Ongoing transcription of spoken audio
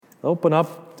Open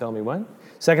up, tell me when.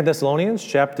 2 Thessalonians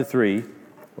chapter 3.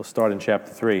 We'll start in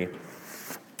chapter 3.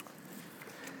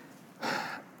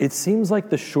 It seems like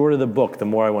the shorter the book, the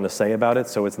more I want to say about it,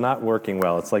 so it's not working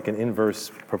well. It's like an inverse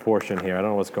proportion here. I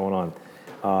don't know what's going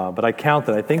on. But I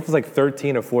counted. I think there's like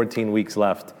 13 or 14 weeks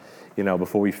left,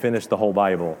 before we finish the whole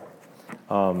Bible.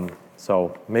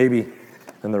 So maybe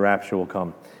then the rapture will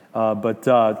come. But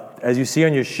as you see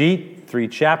on your sheet, 3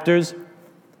 chapters,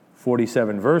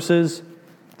 47 verses,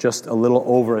 just a little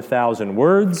over 1,000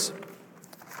 words.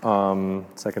 2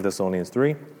 Thessalonians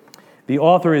 3. The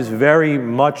author is very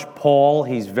much Paul.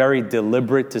 He's very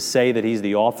deliberate to say that he's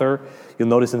the author. You'll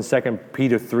notice in 2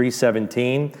 Peter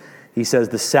 3:17, he says,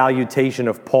 the salutation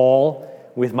of Paul,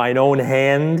 with mine own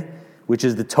hand, which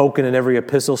is the token in every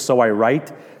epistle, so I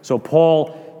write. So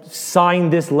Paul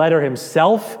signed this letter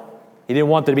himself. He didn't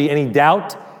want there to be any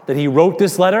doubt that he wrote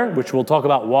this letter, which we'll talk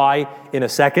about why in a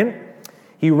second.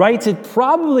 He writes it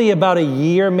probably about a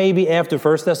year, maybe after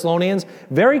 1 Thessalonians.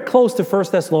 Very close to 1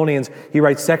 Thessalonians, he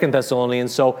writes 2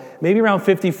 Thessalonians. So maybe around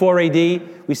 54 AD.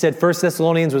 We said 1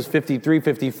 Thessalonians was 53,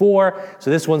 54.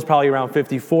 So this one's probably around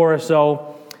 54 or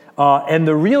so. And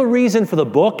the real reason for the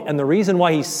book and the reason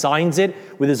why he signs it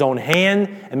with his own hand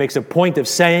and makes a point of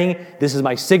saying, this is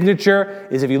my signature,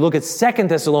 is if you look at 2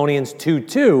 Thessalonians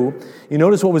 2:2, you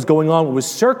notice what was going on, what was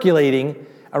circulating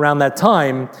around that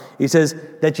time. He says,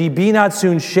 that ye be not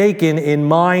soon shaken in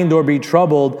mind or be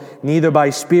troubled, neither by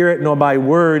spirit, nor by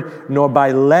word, nor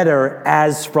by letter,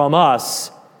 as from us,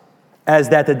 as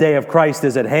that the day of Christ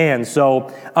is at hand.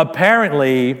 So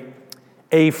apparently,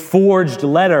 a forged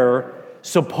letter,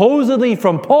 supposedly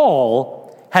from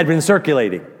Paul, had been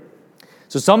circulating.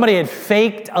 So somebody had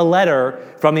faked a letter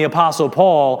from the Apostle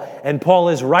Paul, and Paul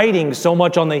is writing so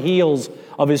much on the heels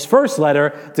of his first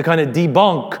letter to kind of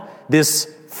debunk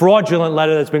this fraudulent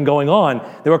letter that's been going on.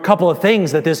 There were a couple of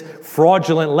things that this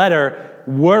fraudulent letter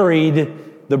worried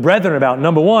the brethren about.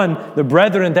 Number one, the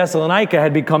brethren in Thessalonica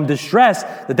had become distressed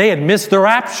that they had missed the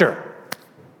rapture.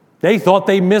 They thought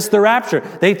they missed the rapture.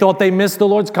 They thought they missed the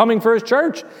Lord's coming for his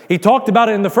church. He talked about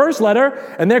it in the first letter,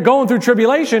 and they're going through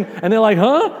tribulation, and they're like,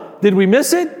 did we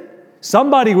miss it?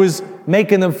 Somebody was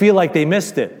making them feel like they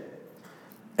missed it.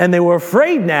 And they were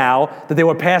afraid now that they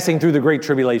were passing through the great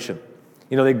tribulation.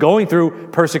 They're going through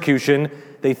persecution.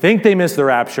 They think they missed the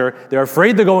rapture. They're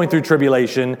afraid they're going through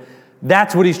tribulation.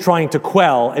 That's what he's trying to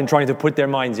quell and trying to put their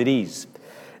minds at ease.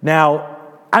 Now,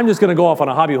 I'm just going to go off on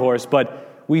a hobby horse,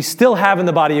 but we still have in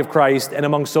the body of Christ and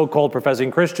among so-called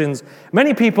professing Christians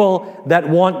many people that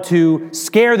want to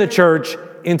scare the church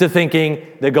into thinking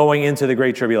they're going into the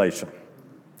great tribulation.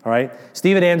 All right?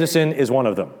 Steven Anderson is one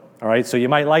of them. All right? So you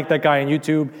might like that guy on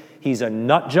YouTube. He's a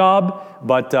nut job,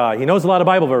 but he knows a lot of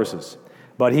Bible verses.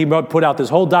 But he put out this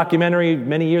whole documentary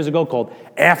many years ago called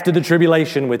After the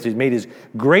Tribulation, which has made his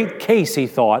great case, he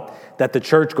thought, that the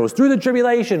church goes through the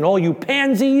tribulation, and all you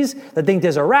pansies that think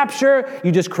there's a rapture,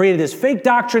 you just created this fake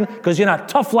doctrine because you're not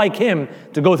tough like him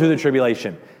to go through the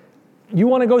tribulation. You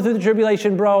want to go through the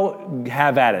tribulation, bro?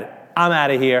 Have at it. I'm out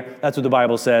of here. That's what the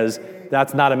Bible says.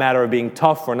 That's not a matter of being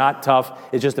tough or not tough.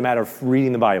 It's just a matter of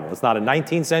reading the Bible. It's not a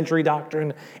 19th century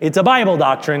doctrine. It's a Bible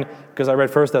doctrine because I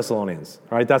read 1 Thessalonians.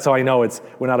 All right, that's how I know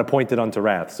we're not appointed unto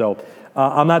wrath. So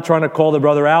I'm not trying to call the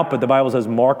brother out, but the Bible says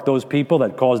mark those people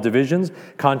that cause divisions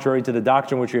contrary to the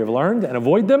doctrine which you have learned and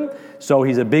avoid them. So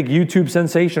he's a big YouTube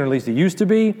sensation, or at least he used to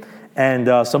be.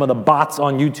 And some of the bots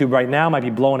on YouTube right now might be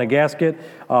blowing a gasket.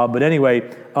 But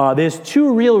anyway, there's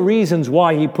 2 real reasons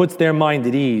why he puts their mind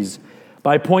at ease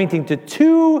by pointing to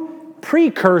 2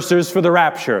 precursors for the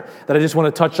rapture that I just want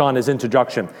to touch on as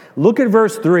introduction. Look at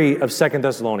verse 3 of 2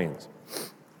 Thessalonians.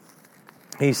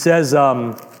 He says,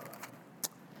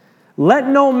 let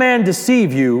no man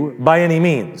deceive you by any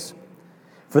means,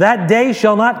 for that day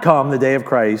shall not come, the day of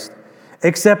Christ,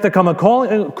 except there come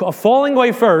a falling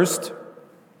away first,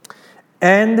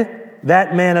 and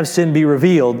that man of sin be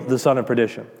revealed, the son of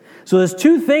perdition. So there's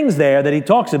 2 things there that he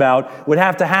talks about would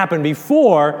have to happen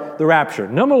before the rapture.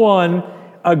 Number 1,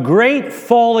 a great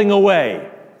falling away,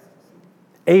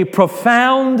 a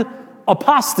profound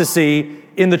apostasy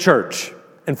in the church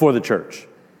and for the church.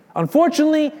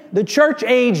 Unfortunately, the church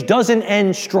age doesn't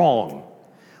end strong.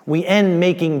 We end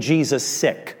making Jesus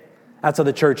sick. That's how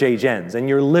the church age ends, and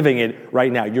you're living it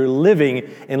right now. You're living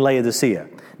in Laodicea.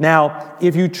 Now,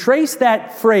 if you trace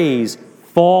that phrase,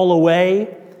 fall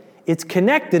away, it's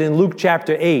connected in Luke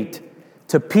chapter 8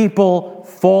 to people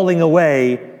falling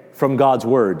away from God's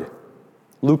word.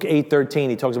 Luke 8:13,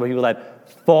 he talks about people that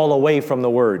fall away from the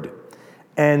word.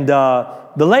 And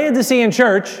the Laodicean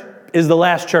church is the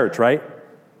last church, right?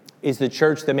 It's the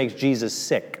church that makes Jesus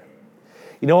sick.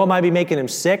 You know what might be making him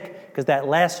sick? Because that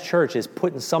last church is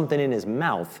putting something in his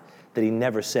mouth that he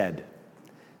never said.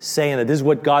 Saying that this is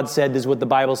what God said, this is what the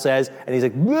Bible says. And he's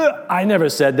like, I never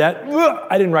said that.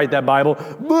 I didn't write that Bible.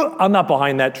 I'm not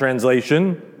behind that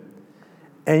translation.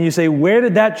 And you say, where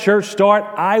did that church start?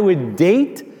 I would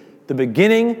date the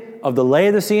beginning of the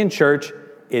Laodicean church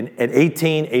at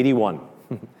 1881.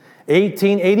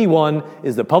 1881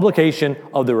 is the publication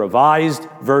of the Revised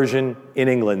Version in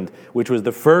England, which was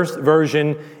the first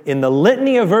version in the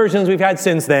litany of versions we've had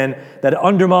since then that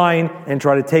undermine and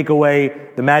try to take away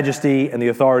the majesty and the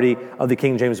authority of the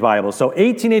King James Bible. So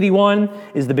 1881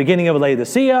 is the beginning of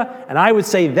Laodicea, and I would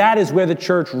say that is where the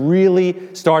church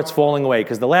really starts falling away,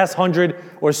 because the last 100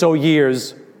 or so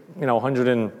years,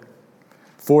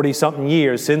 140-something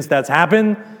years since that's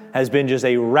happened, has been just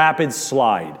a rapid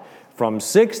slide. From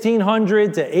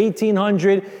 1600 to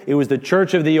 1800, it was the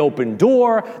church of the open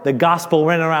door. The gospel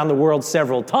went around the world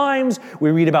several times. We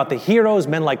read about the heroes,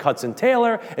 men like Hudson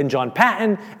Taylor and John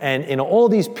Patton, and all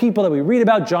these people that we read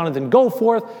about, Jonathan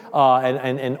Goforth,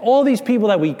 and all these people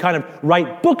that we kind of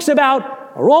write books about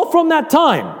are all from that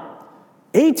time.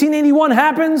 1881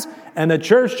 happens, and the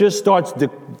church just starts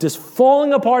just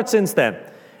falling apart since then.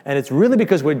 And it's really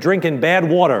because we're drinking bad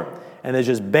water. And there's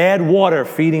just bad water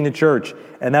feeding the church,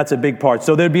 and that's a big part.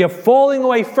 So there'd be a falling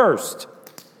away first.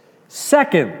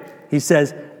 Second, he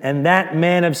says, and that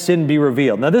man of sin be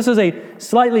revealed. Now, this is a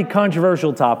slightly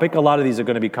controversial topic. A lot of these are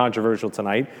going to be controversial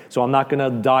tonight, so I'm not going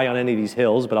to die on any of these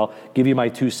hills, but I'll give you my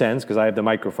 2 cents because I have the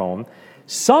microphone.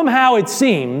 Somehow it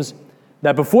seems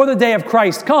that before the day of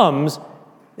Christ comes,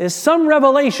 there's some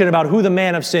revelation about who the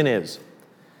man of sin is,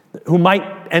 who might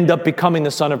end up becoming the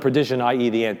son of perdition,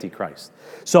 i.e. the Antichrist.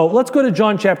 So let's go to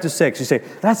John chapter 6. You say,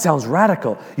 that sounds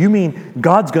radical. You mean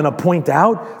God's going to point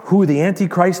out who the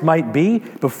Antichrist might be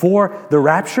before the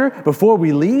rapture, before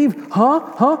we leave?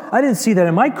 Huh? I didn't see that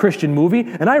in my Christian movie,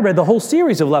 and I read the whole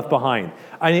series of Left Behind.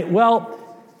 Well,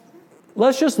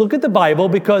 let's just look at the Bible,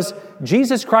 because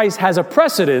Jesus Christ has a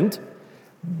precedent.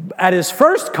 At his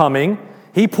first coming,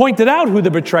 he pointed out who the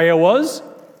betrayer was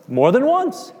more than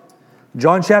once.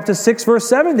 John chapter 6, verse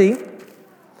 70.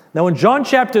 Now, in John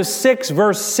chapter 6,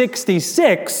 verse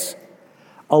 66,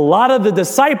 a lot of the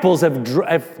disciples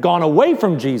have gone away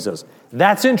from Jesus.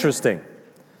 That's interesting.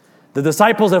 The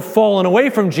disciples have fallen away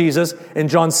from Jesus in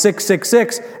John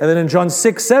 6:66, and then in John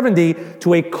 6:70,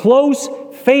 to a close,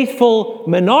 faithful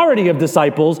minority of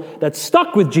disciples that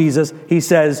stuck with Jesus, he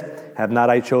says, have not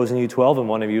I chosen you 12, and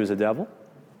one of you is a devil?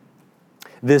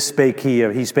 This spake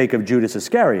he spake of Judas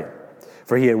Iscariot.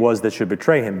 For he it was that should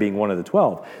betray him, being one of the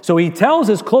 12. So he tells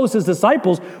his closest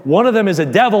disciples, one of them is a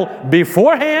devil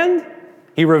beforehand.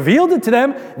 He revealed it to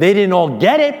them. They didn't all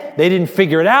get it. They didn't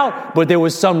figure it out, but there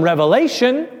was some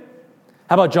revelation.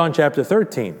 How about John chapter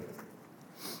 13?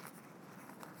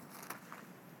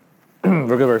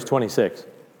 Look at verse 26.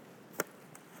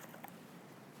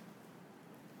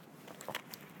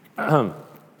 John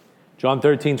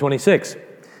 13:26.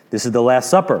 This is the Last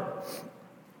Supper.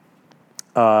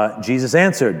 Jesus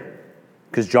answered,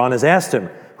 because John has asked him,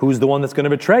 who's the one that's going to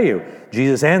betray you?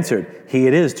 Jesus answered, he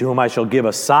it is to whom I shall give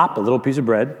a sop, a little piece of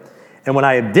bread. And when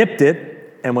I had dipped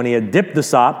it, and when he had dipped the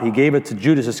sop, he gave it to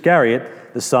Judas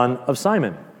Iscariot, the son of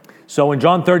Simon. So in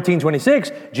John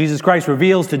 13:26, Jesus Christ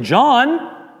reveals to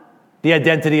John the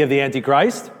identity of the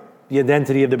Antichrist, the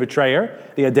identity of the betrayer,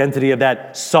 the identity of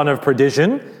that son of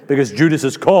perdition, because Judas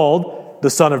is called the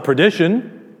son of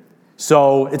perdition.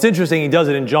 So it's interesting, he does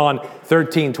it in John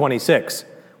 13:26,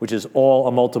 which is all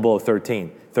a multiple of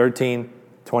 13.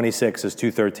 13:26 is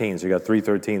 2 13s. So you got 3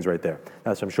 13s right there.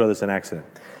 I'm sure that's an accident.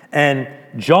 And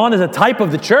John is a type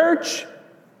of the church.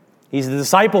 He's the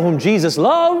disciple whom Jesus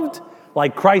loved,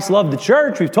 like Christ loved the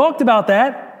church. We've talked about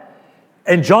that.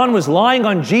 And John was lying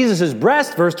on Jesus'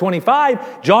 breast, verse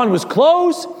 25. John was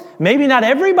close. Maybe not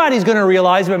everybody's going to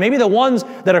realize, but maybe the ones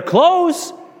that are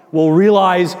close will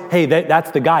realize, hey,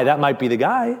 that's the guy. That might be the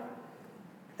guy.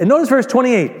 And notice verse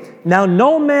 28. Now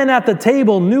no man at the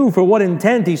table knew for what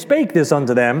intent he spake this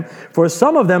unto them, for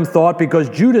some of them thought because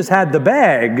Judas had the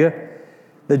bag,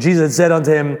 that Jesus had said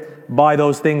unto him, buy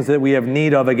those things that we have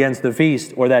need of against the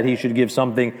feast, or that he should give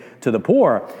something to the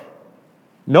poor.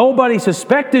 Nobody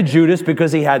suspected Judas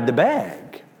because he had the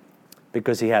bag,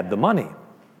 because he had the money.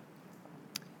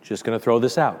 Just going to throw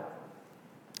this out.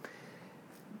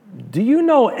 Do you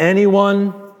know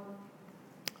anyone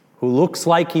who looks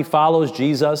like he follows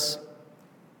Jesus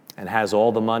and has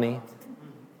all the money?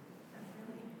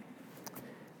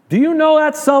 Do you know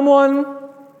that someone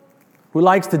who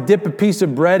likes to dip a piece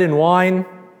of bread in wine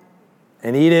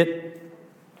and eat it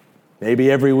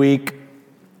maybe every week?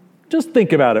 Just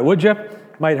think about it, would you?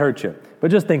 might hurt you.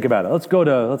 But just think about it.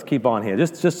 Let's keep on here.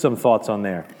 Just some thoughts on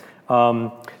there.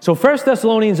 So 1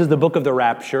 Thessalonians is the book of the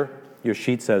rapture. Your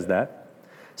sheet says that.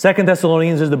 2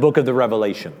 Thessalonians is the book of the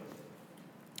revelation.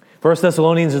 1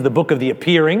 Thessalonians is the book of the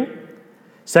appearing.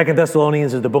 2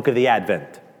 Thessalonians is the book of the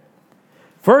advent.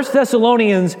 1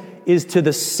 Thessalonians is to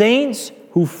the saints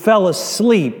who fell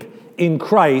asleep in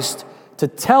Christ, to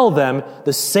tell them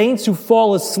the saints who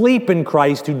fall asleep in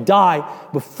Christ, who die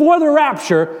before the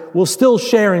rapture, will still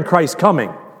share in Christ's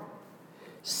coming.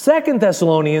 2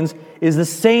 Thessalonians is the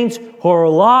saints who are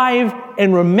alive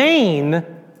and remain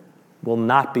will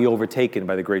not be overtaken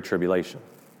by the great tribulation.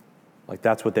 Like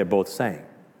that's what they're both saying.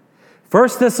 1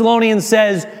 Thessalonians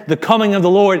says the coming of the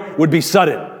Lord would be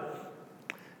sudden.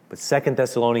 But 2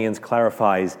 Thessalonians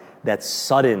clarifies that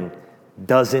sudden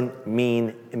doesn't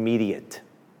mean immediate.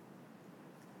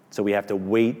 So we have to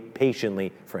wait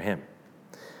patiently for him.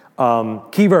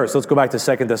 Key verse, let's go back to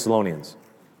 2 Thessalonians.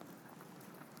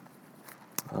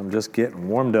 I'm just getting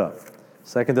warmed up.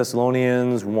 2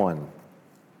 Thessalonians 1.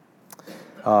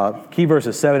 Key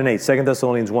verses 7 and 8. 2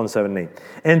 Thessalonians 1, 7 and 8.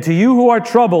 And to you who are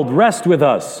troubled, rest with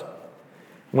us,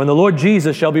 when the Lord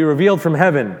Jesus shall be revealed from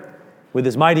heaven with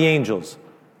his mighty angels,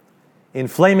 in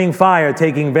flaming fire,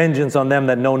 taking vengeance on them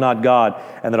that know not God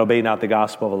and that obey not the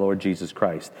gospel of the Lord Jesus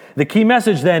Christ. The key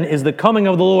message then is the coming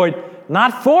of the Lord,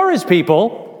 not for his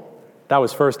people. That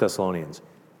was 1 Thessalonians.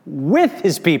 With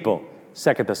his people,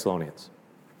 2 Thessalonians.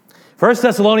 1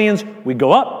 Thessalonians, we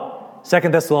go up. 2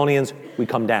 Thessalonians, we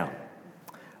come down.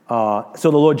 So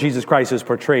the Lord Jesus Christ is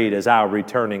portrayed as our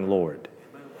returning Lord.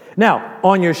 Now,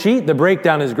 on your sheet, the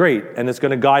breakdown is great, and it's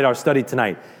going to guide our study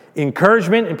tonight.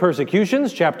 Encouragement in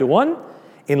persecutions, chapter 1.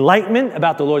 Enlightenment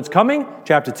about the Lord's coming,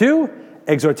 chapter 2.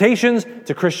 Exhortations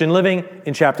to Christian living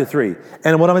in chapter 3.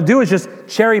 And what I'm going to do is just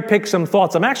cherry pick some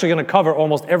thoughts. I'm actually going to cover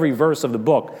almost every verse of the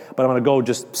book, but I'm going to go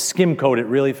just skim coat it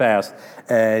really fast,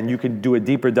 and you can do a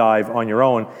deeper dive on your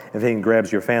own if anything grabs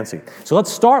your fancy. So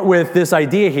let's start with this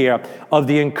idea here of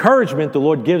the encouragement the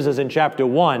Lord gives us in chapter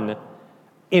 1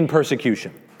 in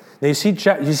persecution. Now you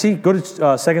see, go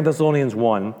to 2 Thessalonians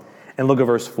 1 and look at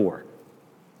verse 4.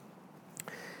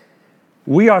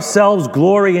 We ourselves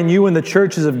glory in you in the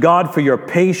churches of God for your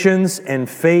patience and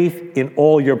faith in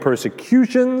all your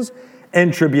persecutions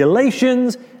and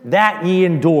tribulations that ye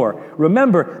endure.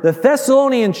 Remember, the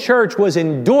Thessalonian church was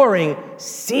enduring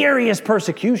serious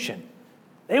persecution.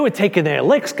 They were taking their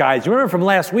licks, guys. You remember from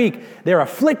last week, they're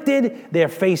afflicted, they're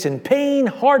facing pain,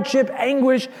 hardship,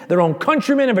 anguish, their own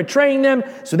countrymen are betraying them,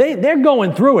 so they're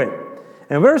going through it.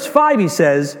 In verse 5 he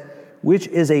says, which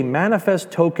is a manifest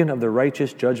token of the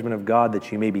righteous judgment of God,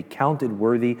 that ye may be counted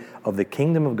worthy of the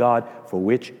kingdom of God, for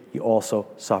which ye also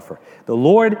suffer. The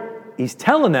Lord, he's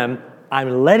telling them,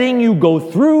 I'm letting you go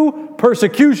through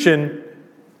persecution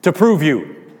to prove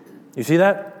you. You see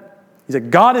that? He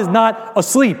said, God is not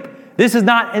asleep. This is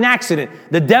not an accident.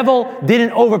 The devil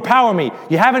didn't overpower me.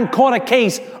 You haven't caught a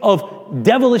case of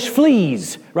devilish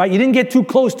fleas, right? You didn't get too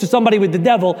close to somebody with the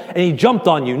devil and he jumped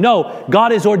on you. No,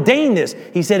 God has ordained this.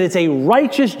 He said it's a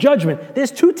righteous judgment. There's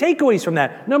two takeaways from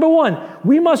that. Number one,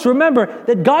 we must remember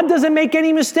that God doesn't make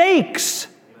any mistakes.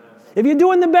 If you're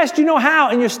doing the best you know how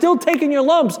and you're still taking your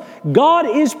lumps, God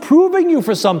is proving you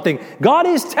for something. God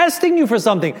is testing you for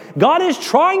something. God is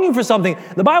trying you for something.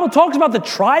 The Bible talks about the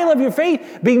trial of your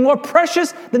faith being more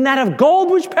precious than that of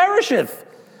gold which perisheth.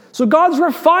 So God's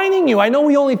refining you. I know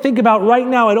we only think about right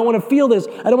now. I don't want to feel this.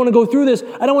 I don't want to go through this.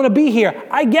 I don't want to be here.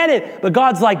 I get it. But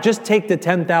God's like, just take the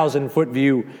 10,000-foot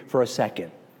view for a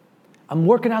second. I'm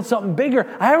working out something bigger.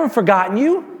 I haven't forgotten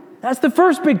you. That's the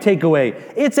first big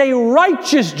takeaway. It's a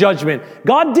righteous judgment.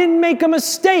 God didn't make a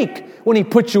mistake when he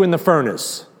put you in the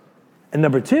furnace. And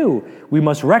number two, we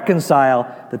must reconcile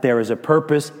that there is a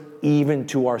purpose even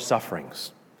to our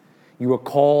sufferings. You are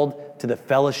called to the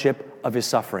fellowship of his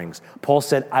sufferings. Paul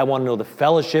said, I want to know the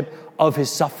fellowship of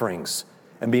his sufferings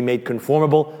and be made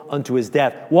conformable unto his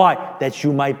death. Why? That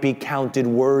you might be counted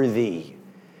worthy.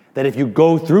 That if you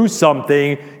go through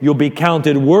something, you'll be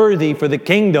counted worthy for the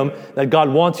kingdom that God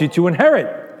wants you to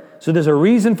inherit. So there's a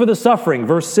reason for the suffering.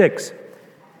 Verse 6.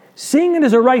 Seeing it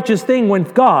is a righteous thing when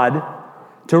God,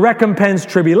 to recompense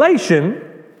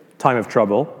tribulation, time of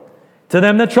trouble, to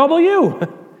them that trouble you.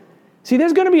 See,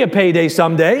 there's going to be a payday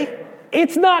someday.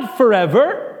 It's not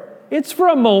forever. It's for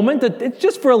a moment. It's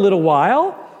just for a little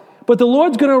while. But the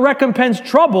Lord's going to recompense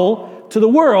trouble to the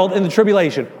world in the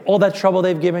tribulation. All that trouble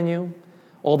they've given you,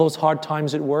 all those hard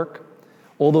times at work,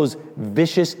 all those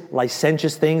vicious,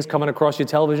 licentious things coming across your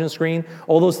television screen,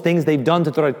 all those things they've done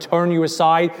to try to turn you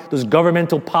aside, those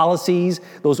governmental policies,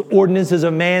 those ordinances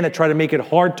of man that try to make it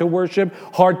hard to worship,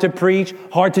 hard to preach,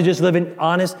 hard to just live an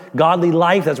honest, godly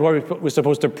life. That's why we're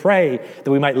supposed to pray,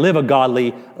 that we might live a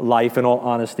godly life in all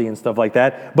honesty and stuff like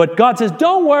that. But God says,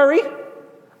 don't worry.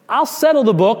 I'll settle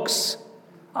the books.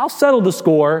 I'll settle the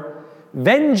score.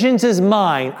 Vengeance is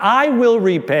mine. I will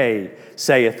repay,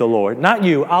 saith the Lord. Not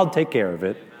you. I'll take care of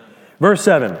it. Verse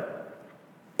 7.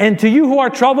 And to you who are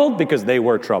troubled, because they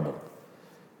were troubled.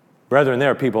 Brethren,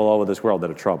 there are people all over this world that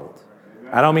are troubled.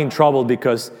 I don't mean troubled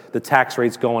because the tax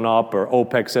rate's going up or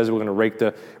OPEC says we're going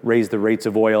to raise the rates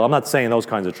of oil. I'm not saying those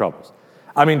kinds of troubles.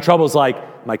 I mean troubles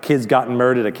like my kid's gotten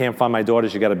murdered. I can't find my daughter.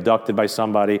 She got abducted by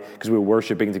somebody because we were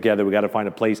worshiping together. We got to find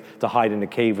a place to hide in a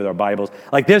cave with our Bibles.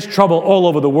 Like there's trouble all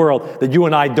over the world that you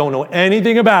and I don't know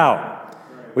anything about.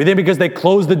 We think because they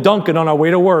closed the Dunkin' on our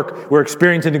way to work, we're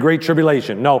experiencing the Great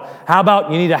Tribulation. No. How about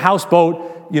you need a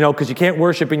houseboat, because you can't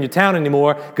worship in your town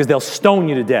anymore because they'll stone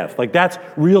you to death. Like that's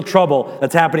real trouble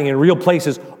that's happening in real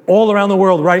places all around the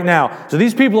world right now. So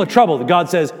these people are troubled. God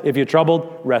says, if you're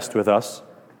troubled, rest with us.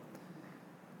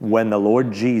 When the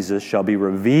Lord Jesus shall be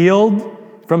revealed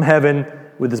from heaven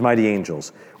with his mighty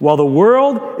angels. While the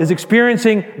world is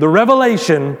experiencing the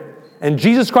revelation and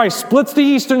Jesus Christ splits the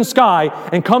eastern sky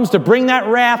and comes to bring that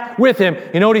wrath with him,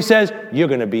 you know what he says? You're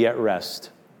going to be at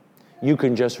rest. You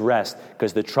can just rest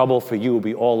because the trouble for you will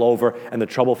be all over and the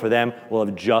trouble for them will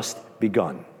have just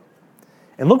begun.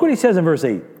 And look what he says in verse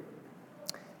 8.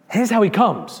 Here's how he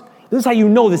comes. This is how you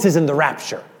know this isn't the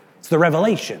rapture. It's the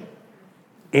revelation.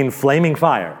 In flaming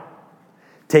fire,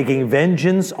 taking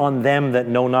vengeance on them that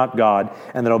know not God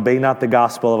and that obey not the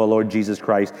gospel of our Lord Jesus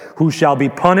Christ, who shall be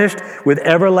punished with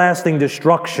everlasting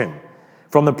destruction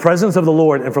from the presence of the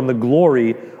Lord and from the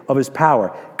glory of his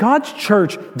power. God's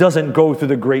church doesn't go through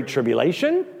the great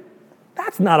tribulation.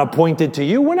 That's not appointed to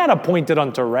you. We're not appointed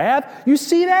unto wrath. You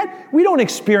see that? We don't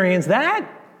experience that.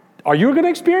 Are you going to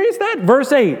experience that?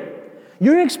 Verse 8.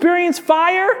 You're going to experience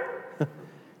fire?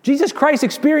 Jesus Christ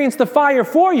experienced the fire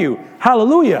for you.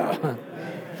 Hallelujah.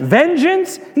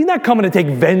 Vengeance? He's not coming to take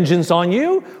vengeance on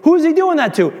you. Who is he doing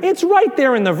that to? It's right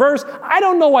there in the verse. I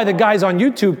don't know why the guys on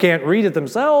YouTube can't read it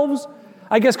themselves.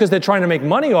 I guess because they're trying to make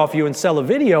money off you and sell a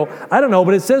video. I don't know,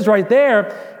 but it says right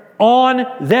there, on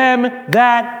them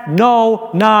that know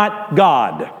not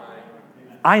God.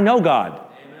 I know God.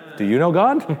 Do you know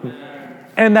God?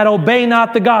 And that obey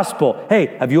not the gospel.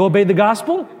 Hey, have you obeyed the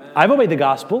gospel? I've obeyed the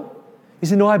gospel. He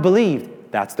said, no, I believed.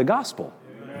 That's the gospel.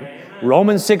 Amen.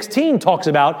 Romans 16 talks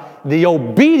about the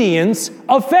obedience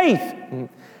of faith.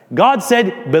 God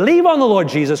said, believe on the Lord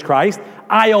Jesus Christ.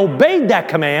 I obeyed that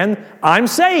command. I'm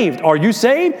saved. Are you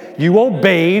saved? You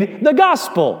obeyed the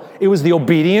gospel. It was the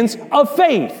obedience of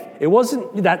faith. It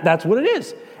wasn't, that's what it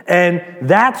is. And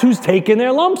that's who's taking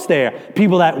their lumps there.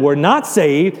 People that were not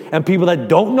saved and people that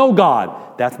don't know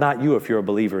God. That's not you if you're a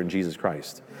believer in Jesus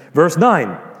Christ. Verse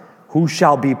 9. Who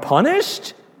shall be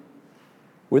punished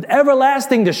with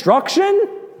everlasting destruction?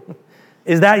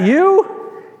 Is that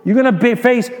you? You're going to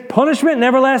face punishment and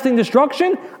everlasting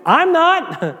destruction? I'm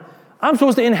not. I'm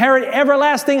supposed to inherit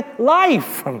everlasting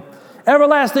life,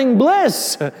 everlasting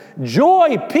bliss,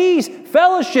 joy, peace,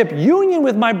 fellowship, union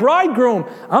with my bridegroom.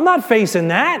 I'm not facing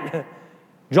that.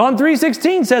 John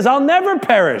 3:16 says, I'll never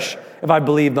perish if I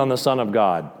believed on the Son of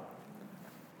God.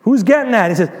 Who's getting that?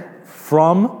 He says,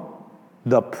 from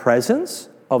the presence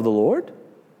of the Lord?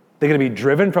 They're going to be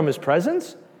driven from his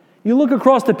presence? You look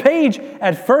across the page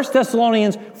at 1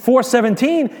 Thessalonians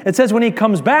 4:17. It says when he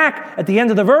comes back at the end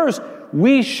of the verse,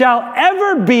 we shall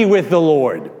ever be with the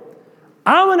Lord.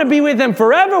 I'm going to be with him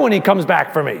forever when he comes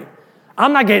back for me.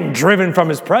 I'm not getting driven from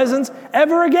his presence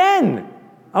ever again.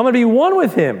 I'm going to be one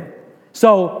with him.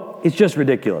 So it's just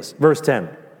ridiculous. Verse 10.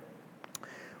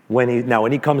 When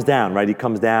he comes down, right? He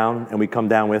comes down and we come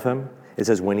down with him. It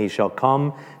says, when he shall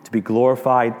come to be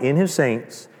glorified in his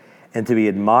saints and to be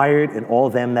admired in all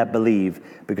them that believe,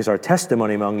 because our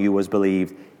testimony among you was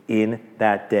believed in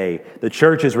that day. The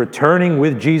church is returning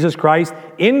with Jesus Christ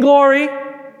in glory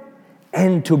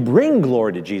and to bring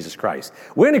glory to Jesus Christ.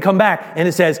 We're going to come back and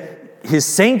it says, his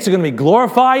saints are going to be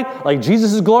glorified like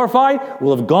Jesus is glorified.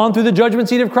 We'll have gone through the judgment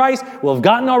seat of Christ. We'll have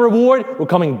gotten our reward. We're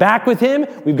coming back with him.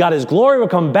 We've got his glory. We're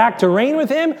coming back to reign with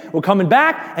him. We're coming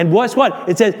back. And guess what?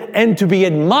 It says, and to be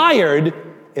admired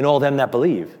in all them that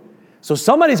believe. So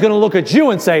somebody's going to look at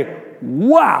you and say,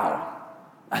 wow,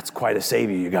 that's quite a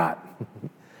Savior you got.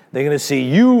 They're going to see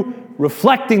you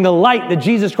reflecting the light that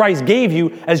Jesus Christ gave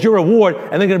you as your reward.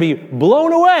 And they're going to be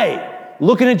blown away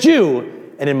looking at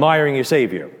you and admiring your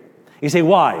Savior. You say,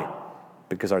 why?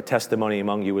 Because our testimony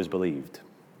among you is believed.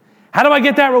 How do I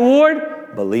get that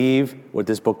reward? Believe what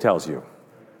this book tells you.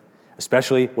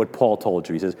 Especially what Paul told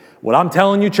you. He says, what I'm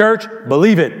telling you, church,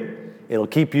 believe it. It'll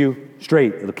keep you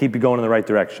straight. It'll keep you going in the right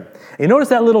direction. And you notice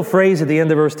that little phrase at the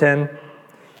end of verse 10?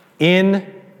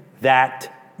 In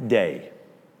that day.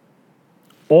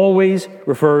 Always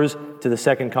refers to the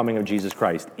second coming of Jesus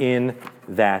Christ. In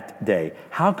that day.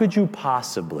 How could you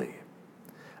possibly,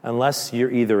 unless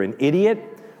you're either an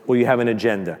idiot or you have an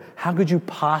agenda, how could you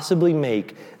possibly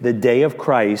make the day of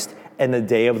Christ and the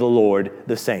day of the Lord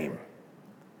the same?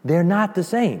 They're not the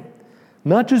same.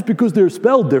 Not just because they're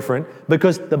spelled different,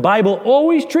 because the Bible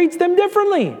always treats them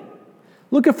differently.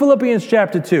 Look at Philippians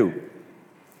chapter 2.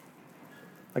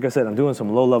 Like I said, I'm doing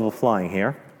some low-level flying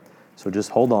here, so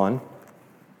just hold on.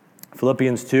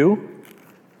 Philippians 2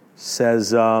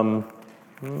 says, where am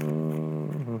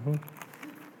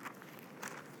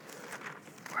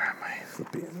I?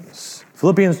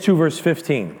 Philippians 2, verse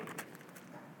 15.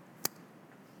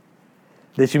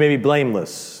 That you may be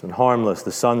blameless and harmless,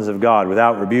 the sons of God,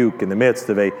 without rebuke, in the midst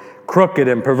of a crooked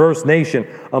and perverse nation,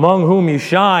 among whom you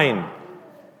shine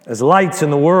as lights in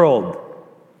the world,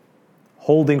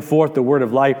 holding forth the word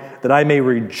of life, that I may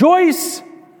rejoice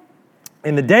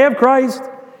in the day of Christ,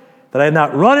 that I have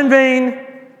not run in vain,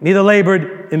 neither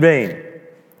labored in vain.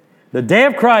 The day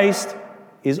of Christ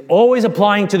is always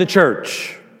applying to the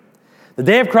church. The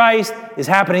day of Christ is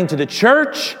happening to the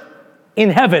church in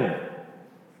heaven.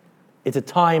 It's a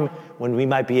time when we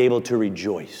might be able to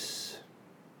rejoice,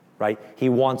 right? He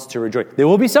wants to rejoice. There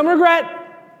will be some regret,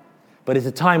 but it's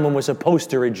a time when we're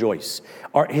supposed to rejoice.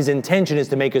 His intention is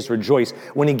to make us rejoice.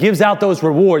 When he gives out those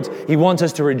rewards, he wants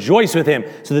us to rejoice with him.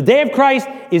 So the day of Christ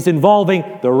is involving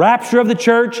the rapture of the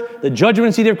church, the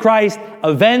judgment seat of Christ,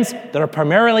 events that are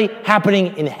primarily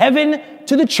happening in heaven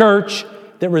to the church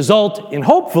that result in,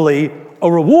 hopefully,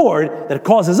 a reward that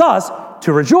causes us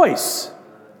to rejoice.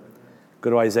 Go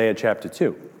to Isaiah chapter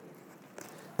 2.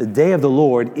 The day of the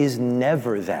Lord is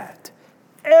never that.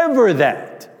 Ever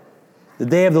that. The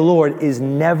day of the Lord is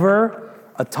never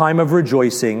a time of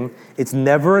rejoicing. It's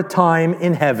never a time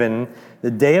in heaven.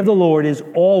 The day of the Lord is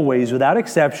always, without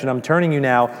exception, I'm turning you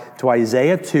now to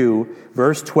Isaiah 2,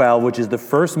 verse 12, which is the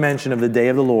first mention of the day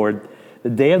of the Lord.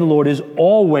 The day of the Lord is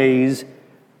always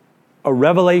a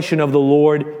revelation of the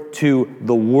Lord to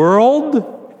the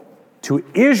world, to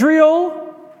Israel,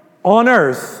 on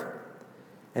earth,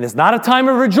 and it's not a time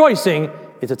of rejoicing,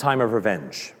 it's a time of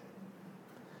revenge.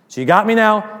 So you got me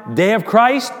now? Day of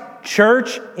Christ,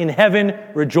 church in heaven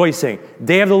rejoicing.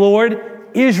 Day of the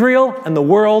Lord, Israel and the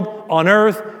world on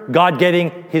earth, God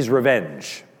getting his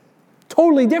revenge.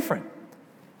 Totally different.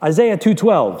 Isaiah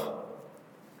 2:12.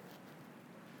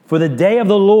 For the day of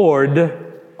the Lord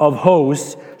of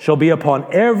hosts shall be upon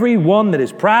every one that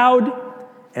is proud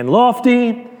and lofty,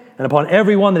 and upon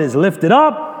every one that is lifted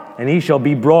up, and he shall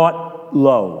be brought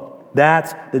low.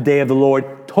 That's the day of the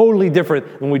Lord. Totally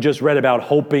different than we just read about,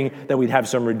 hoping that we'd have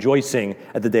some rejoicing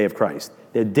at the day of Christ.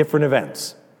 They're different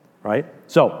events, right?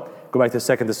 So, go back to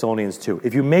 2 Thessalonians 2.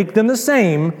 If you make them the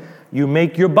same, you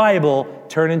make your Bible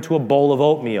turn into a bowl of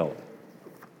oatmeal.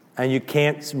 And you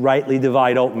can't rightly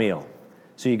divide oatmeal.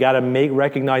 So you got to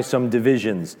recognize some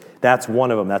divisions. That's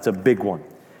one of them. That's a big one.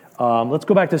 Let's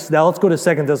go to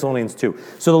 2 Thessalonians 2.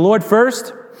 So the Lord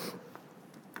first,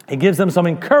 he gives them some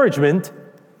encouragement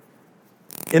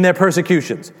in their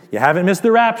persecutions. You haven't missed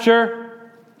the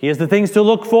rapture. Here's the things to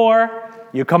look for.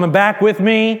 You're coming back with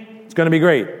me. It's going to be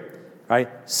great. Right?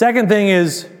 Second thing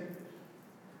is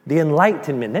the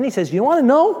enlightenment. Then he says, you want to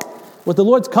know what the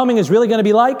Lord's coming is really going to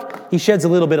be like? He sheds a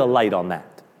little bit of light on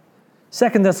that. 2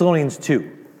 Thessalonians 2.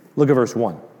 Look at verse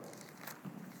 1.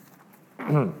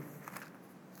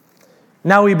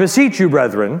 Now we beseech you,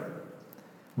 brethren,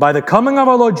 by the coming of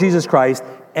our Lord Jesus Christ,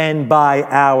 and by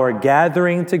our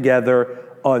gathering together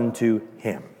unto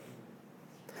him.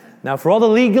 Now, for all the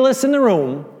legalists in the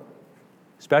room,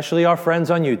 especially our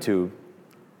friends on YouTube,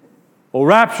 well,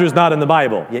 rapture is not in the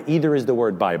Bible. Yeah, either is the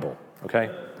word Bible, okay?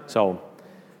 So,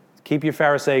 keep your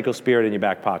Pharisaical spirit in your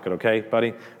back pocket, okay,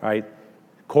 buddy? All right?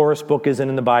 Chorus book isn't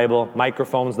in the Bible.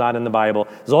 Microphone's not in the Bible.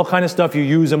 There's all kind of stuff you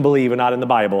use and believe are not in the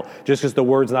Bible, just because the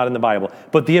word's not in the Bible.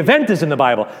 But the event is in the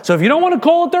Bible. So if you don't want to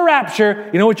call it the rapture,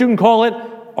 you know what you can call it?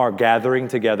 Our gathering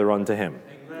together unto him.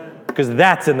 Because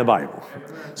that's in the Bible.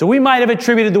 So we might have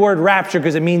attributed the word rapture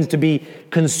because it means to be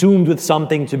consumed with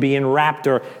something, to be enwrapped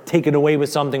or taken away with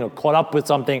something or caught up with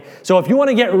something. So if you want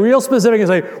to get real specific and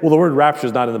say, well, the word rapture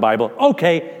is not in the Bible,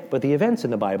 okay, but the event's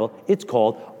in the Bible. It's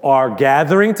called our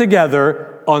gathering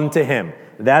together unto him.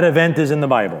 That event is in the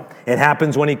Bible. It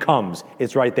happens when he comes.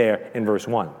 It's right there in verse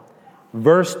 1.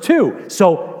 Verse 2.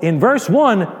 So in verse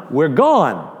 1, we're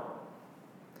gone.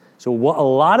 So a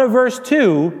lot of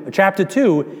chapter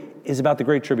 2, is about the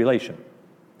Great Tribulation.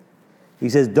 He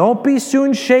says, don't be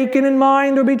soon shaken in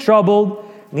mind or be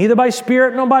troubled, neither by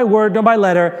spirit, nor by word, nor by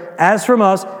letter, as from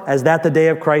us, as that the day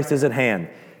of Christ is at hand.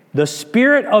 The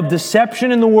spirit of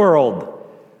deception in the world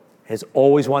has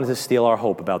always wanted to steal our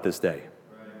hope about this day.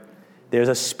 There's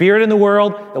a spirit in the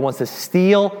world that wants to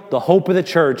steal the hope of the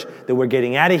church, that we're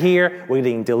getting out of here, we're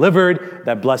getting delivered,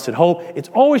 that blessed hope. It's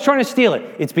always trying to steal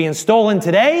it. It's being stolen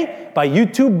today by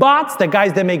YouTube bots, the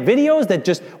guys that make videos that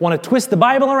just want to twist the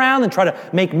Bible around and try to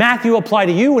make Matthew apply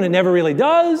to you when it never really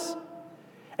does.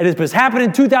 And it was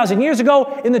happening 2,000 years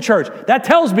ago in the church. That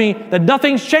tells me that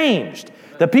nothing's changed.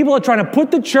 That people are trying to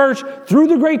put the church through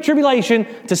the Great Tribulation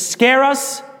to scare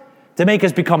us, to make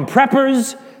us become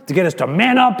preppers, to get us to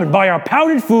man up and buy our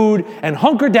powdered food and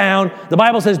hunker down. The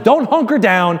Bible says, don't hunker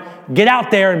down, get out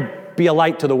there and be a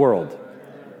light to the world.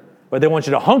 But they want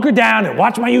you to hunker down and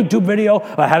watch my YouTube video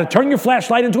about how to turn your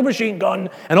flashlight into a machine gun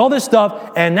and all this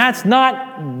stuff, and that's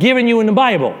not given you in the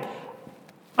Bible.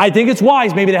 I think it's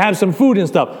wise maybe to have some food and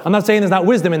stuff. I'm not saying there's not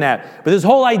wisdom in that, but this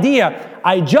whole idea,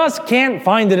 I just can't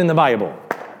find it in the Bible.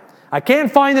 I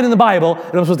can't find it in the Bible,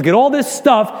 and I'm supposed to get all this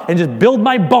stuff and just build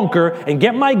my bunker and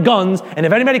get my guns, and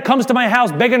if anybody comes to my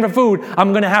house begging for food,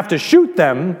 I'm going to have to shoot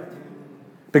them,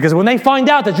 because when they find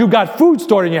out that you've got food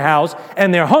stored in your house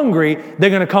and they're hungry, they're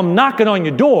going to come knocking on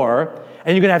your door,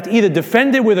 and you're going to have to either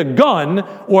defend it with a gun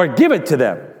or give it to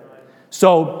them.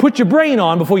 So put your brain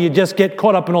on before you just get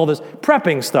caught up in all this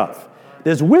prepping stuff.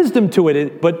 There's wisdom to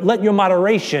it, but let your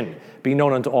moderation be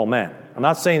known unto all men. I'm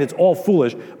not saying it's all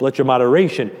foolish, but let your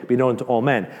moderation be known to all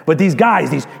men. But these guys,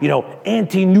 these,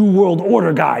 anti-New World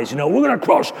Order guys, we're going to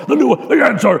crush the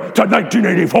answer to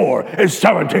 1984 is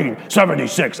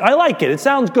 1776. I like it. It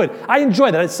sounds good. I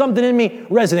enjoy that. It's something in me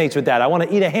resonates with that. I want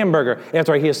to eat a hamburger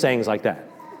after I hear sayings like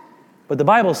that. But the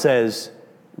Bible says,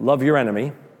 love your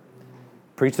enemy,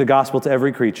 preach the gospel to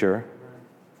every creature.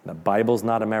 The Bible's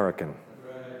not American.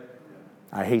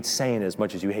 I hate saying it as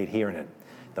much as you hate hearing it.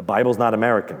 The Bible's not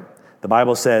American. The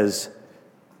Bible says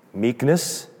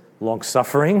meekness,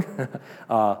 long-suffering,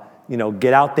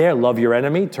 get out there, love your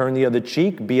enemy, turn the other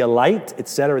cheek, be a light,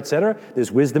 etc., etc.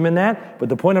 There's wisdom in that. But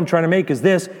the point I'm trying to make is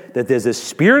this, that there's this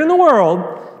spirit in the world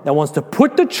that wants to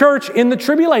put the church in the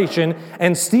tribulation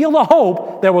and steal the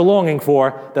hope that we're longing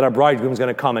for, that our bridegroom's going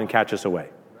to come and catch us away.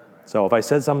 So if I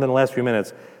said something in the last few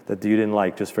minutes that you didn't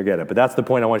like, just forget it. But that's the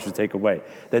point I want you to take away.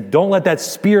 That don't let that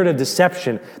spirit of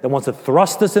deception that wants to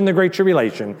thrust us in the Great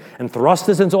Tribulation and thrust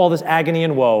us into all this agony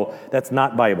and woe, that's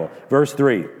not Bible. Verse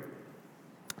 3.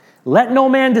 Let no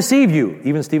man deceive you,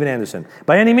 even Stephen Anderson,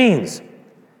 by any means.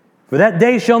 For that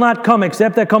day shall not come,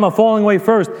 except there come a falling away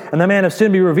first, and the man of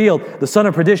sin be revealed, the son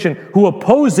of perdition, who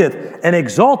opposeth and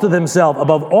exalteth himself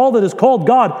above all that is called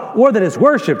God, or that is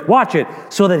worshipped. Watch it.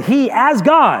 So that he, as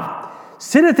God,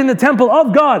 sitteth in the temple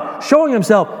of God, showing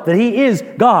himself that he is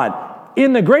God.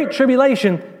 In the Great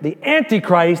Tribulation, the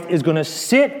Antichrist is going to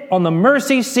sit on the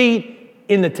mercy seat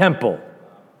in the temple.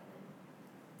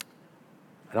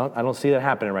 I don't see that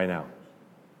happening right now.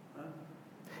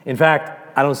 In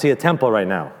fact, I don't see a temple right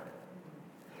now.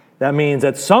 That means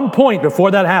at some point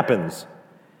before that happens,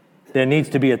 there needs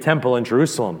to be a temple in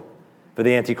Jerusalem for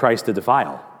the Antichrist to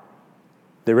defile.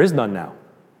 There is none now.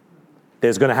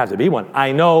 There's going to have to be one.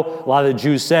 I know a lot of the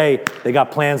Jews say they got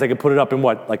plans, they could put it up in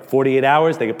 48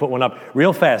 hours? They could put one up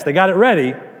real fast. They got it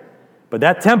ready, but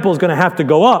that temple is going to have to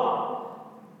go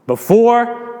up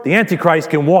before the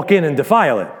Antichrist can walk in and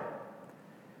defile it.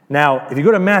 Now, if you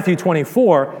go to Matthew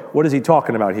 24, what is he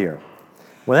talking about here?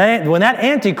 When that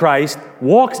Antichrist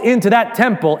walks into that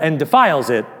temple and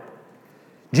defiles it,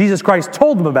 Jesus Christ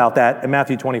told them about that in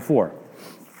Matthew 24.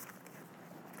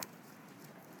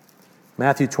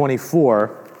 Matthew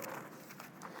 24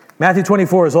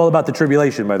 is all about the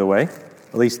tribulation, by the way.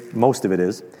 At least most of it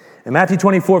is. In Matthew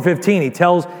 24:15, he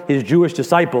tells his Jewish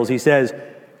disciples, he says,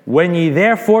 when ye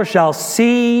therefore shall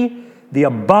see the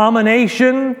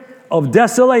abomination of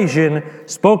desolation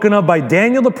spoken of by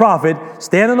Daniel the prophet,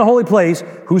 stand in the holy place,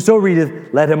 whoso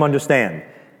readeth, let him understand.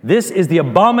 This is the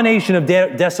abomination of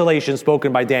desolation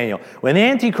spoken by Daniel. When the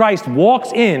Antichrist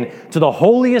walks in to the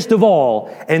holiest of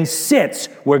all and sits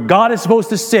where God is supposed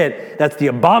to sit, that's the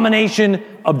abomination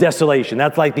of desolation.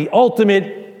 That's like the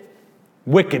ultimate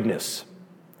wickedness.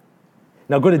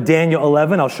 Now go to Daniel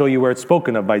 11. I'll show you where it's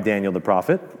spoken of by Daniel the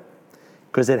prophet,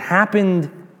 because it happened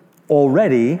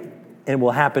already and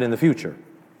will happen in the future.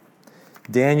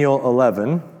 Daniel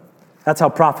 11. That's how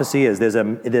prophecy is. There's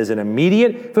an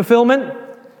immediate fulfillment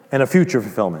and a future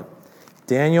fulfillment.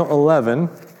 Daniel 11,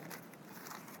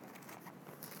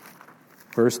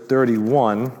 verse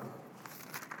 31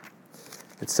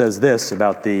 It says this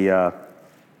about the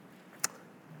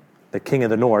king of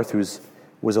the north, who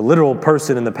was a literal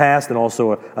person in the past and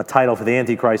also a title for the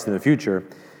Antichrist in the future.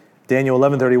 Daniel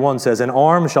 11:31 says, "An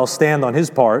arm shall stand on his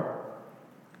part,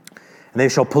 and they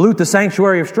shall pollute the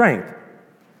sanctuary of strength.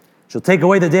 Shall take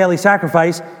away the daily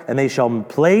sacrifice, and they shall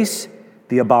place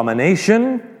the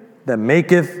abomination that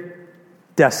maketh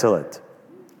desolate."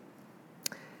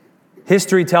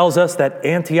 History tells us that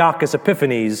Antiochus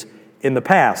Epiphanes in the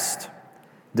past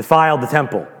defiled the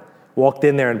temple, walked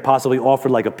in there and possibly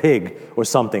offered like a pig or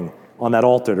something on that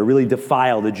altar to really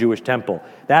defile the Jewish temple.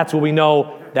 That's what we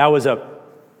know. That was a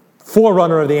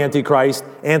forerunner of the Antichrist,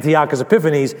 Antiochus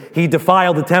Epiphanes. He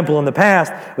defiled the temple in the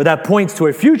past, but that points to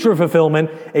a future fulfillment,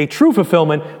 a true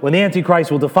fulfillment, when the Antichrist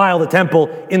will defile the temple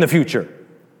in the future.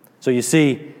 So you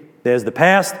see, there's the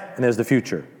past and there's the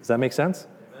future. Does that make sense?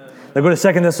 Amen. Now go to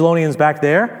 2 Thessalonians back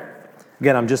there.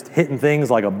 Again, I'm just hitting things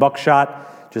like a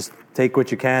buckshot. Just take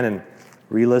what you can and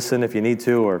re-listen if you need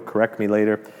to, or correct me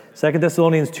later. 2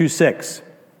 Thessalonians 2:6.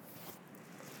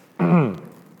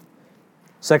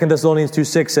 2 Thessalonians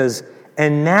 2:6 says,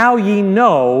 "And now ye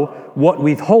know what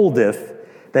withholdeth,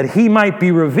 that he might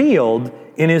be revealed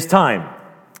in his time."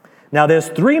 Now there's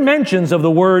 3 mentions of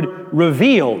the word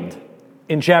revealed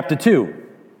in chapter 2,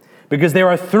 because there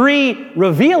are 3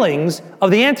 revealings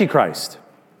of the Antichrist.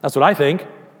 That's what I think.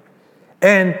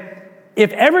 And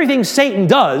if everything Satan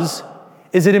does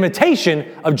is an imitation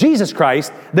of Jesus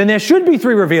Christ, then there should be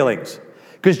 3 revealings,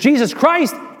 because Jesus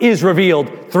Christ is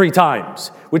revealed 3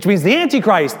 times, which means the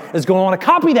Antichrist is going to want to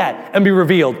copy that and be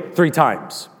revealed 3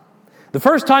 times. The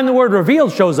first time the word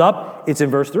revealed shows up, it's in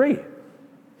verse 3.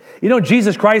 You know,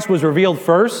 Jesus Christ was revealed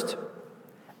first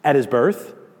at his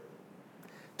birth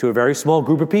to a very small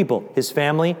group of people, his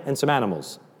family and some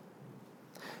animals.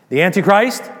 The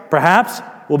Antichrist, perhaps,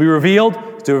 will be revealed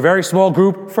to a very small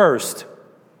group first.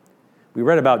 We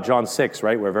read about John 6,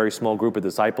 right, where a very small group of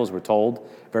disciples were told,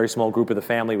 a very small group of the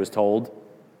family was told,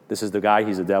 this is the guy,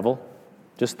 he's a devil.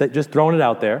 Just throwing it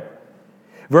out there.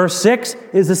 Verse 6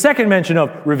 is the second mention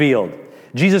of revealed.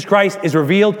 Jesus Christ is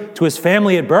revealed to his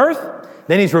family at birth.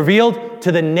 Then he's revealed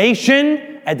to the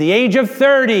nation at the age of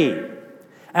 30.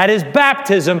 At his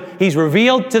baptism, he's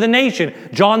revealed to the nation.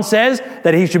 John says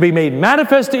that he should be made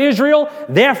manifest to Israel.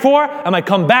 Therefore, am I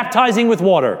come baptizing with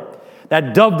water.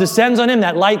 That dove descends on him,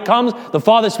 that light comes, the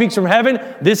Father speaks from heaven,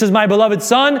 this is my beloved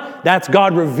Son. That's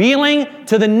God revealing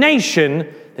to the nation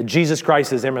that Jesus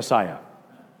Christ is their Messiah.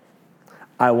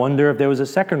 I wonder if there was a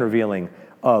second revealing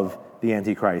of the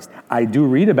Antichrist. I do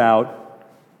read about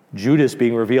Judas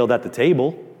being revealed at the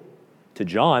table to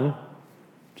John.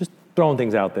 Just throwing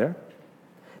things out there.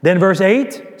 Then verse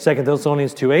 8, 2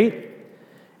 Thessalonians 2:8,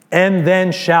 "And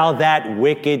then shall that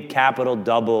wicked, capital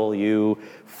W,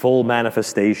 full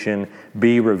manifestation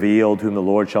be revealed, whom the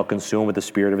Lord shall consume with the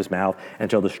spirit of his mouth and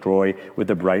shall destroy with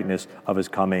the brightness of his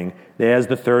coming." There's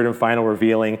the third and final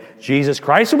revealing. Jesus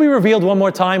Christ will be revealed one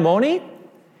more time, won't he?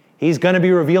 He's going to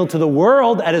be revealed to the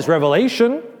world at his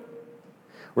revelation.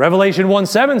 Revelation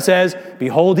 1:7 says,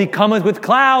 "Behold, he cometh with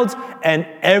clouds, and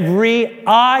every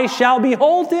eye shall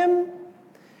behold him.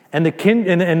 And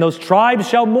and those tribes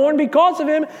shall mourn because of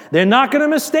him." They're not going to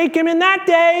mistake him in that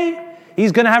day.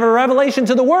 He's going to have a revelation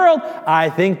to the world. I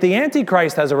think the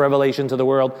Antichrist has a revelation to the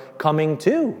world coming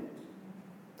too.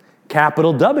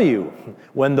 Capital W.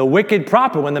 When the wicked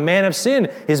prophet, when the man of sin,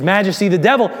 his majesty the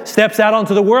devil, steps out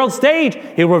onto the world stage,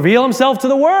 he'll reveal himself to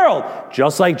the world.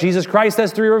 Just like Jesus Christ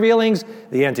has 3 revealings,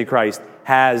 the Antichrist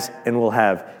has and will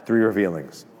have 3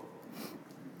 revealings.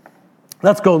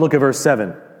 Let's go look at verse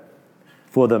 7.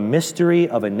 "For the mystery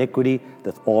of iniquity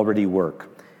doth already work."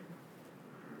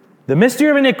 The mystery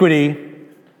of iniquity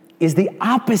is the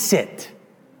opposite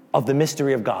of the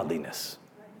mystery of godliness.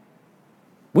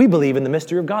 We believe in the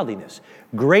mystery of godliness.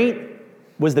 Great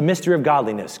was the mystery of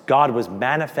godliness. God was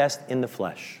manifest in the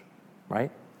flesh,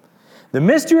 right? The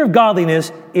mystery of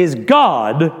godliness is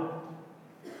God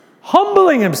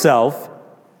humbling himself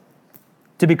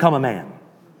to become a man.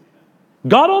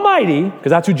 God Almighty,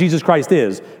 because that's who Jesus Christ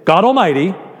is, God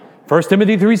Almighty, 1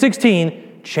 Timothy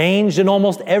 3:16, changed in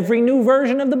almost every new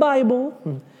version of the Bible.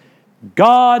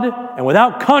 God, and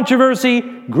without controversy,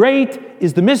 great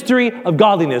is the mystery of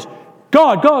godliness.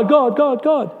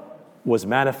 God was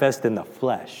manifest in the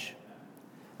flesh.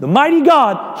 The mighty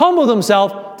God humbled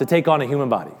himself to take on a human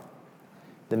body.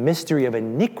 The mystery of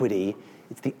iniquity,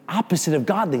 it's the opposite of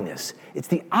godliness. It's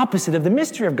the opposite of the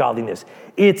mystery of godliness.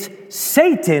 It's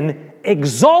Satan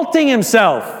exalting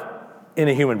himself in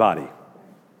a human body.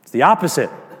 It's the opposite.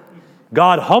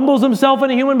 God humbles himself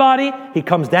in a human body. He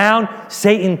comes down.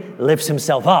 Satan lifts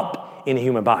himself up in a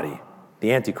human body.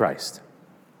 The Antichrist.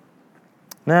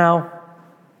 Now,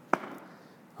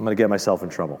 I'm going to get myself in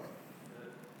trouble.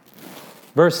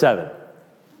 Verse 7.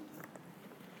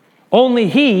 Only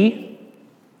he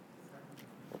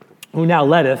who now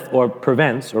letteth, or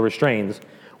prevents, or restrains,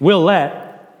 will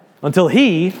let until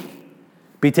he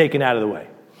be taken out of the way.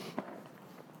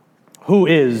 Who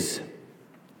is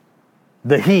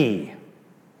the he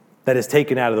that is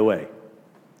taken out of the way?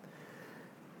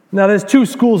 Now, there's two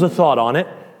schools of thought on it.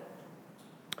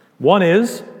 One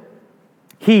is,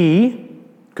 he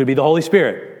could be the Holy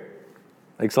Spirit.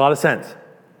 Makes a lot of sense.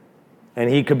 And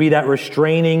he could be that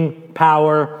restraining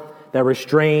power that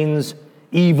restrains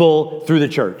evil through the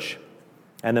church.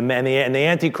 And the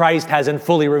Antichrist hasn't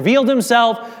fully revealed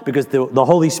himself because the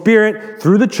Holy Spirit,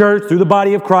 through the church, through the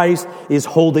body of Christ, is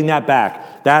holding that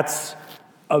back. That's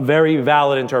a very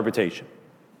valid interpretation.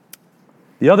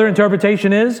 The other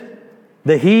interpretation is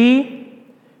that he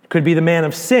could be the man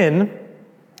of sin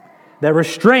that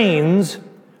restrains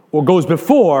or goes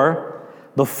before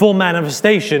the full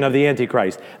manifestation of the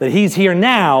Antichrist. That he's here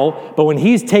now, but when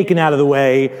he's taken out of the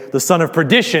way, the son of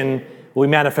perdition will be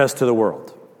manifest to the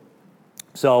world.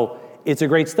 So it's a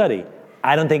great study.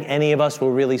 I don't think any of us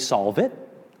will really solve it.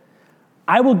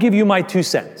 I will give you my 2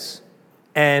 cents.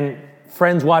 And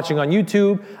friends watching on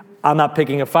YouTube, I'm not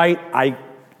picking a fight. I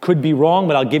could be wrong,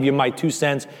 but I'll give you my 2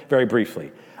 cents very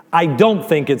briefly. I don't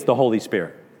think it's the Holy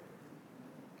Spirit.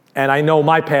 And I know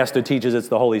my pastor teaches it's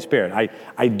the Holy Spirit.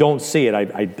 I don't see it.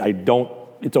 I don't.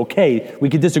 It's okay. We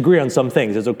could disagree on some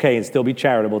things. It's okay and still be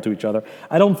charitable to each other.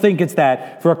 I don't think it's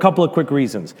that for a couple of quick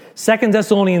reasons. 2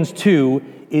 Thessalonians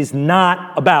 2 is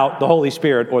not about the Holy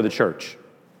Spirit or the church.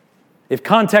 If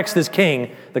context is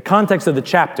king, the context of the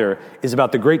chapter is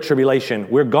about the Great Tribulation.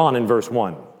 We're gone in verse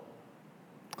 1.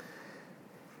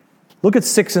 Look at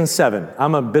 6 and 7.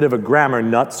 I'm a bit of a grammar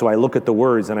nut, so I look at the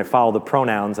words and I follow the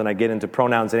pronouns and I get into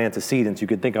pronouns and antecedents. You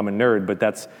could think I'm a nerd, but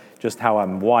that's just how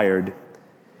I'm wired.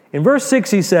 In verse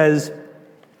 6 he says,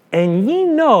 and ye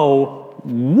know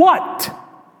what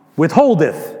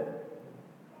withholdeth,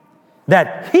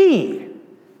 that he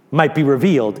might be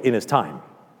revealed in his time.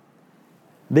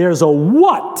 There's a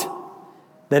what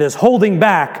that is holding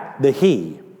back the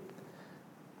he.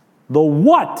 The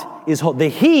what is the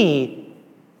he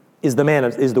is the man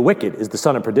is the wicked, is the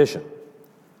son of perdition.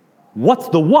 What's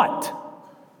the what?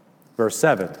 Verse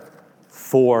 7.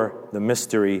 For the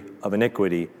mystery of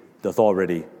iniquity doth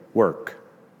already work.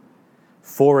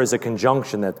 For is a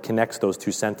conjunction that connects those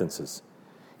two sentences.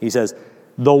 He says,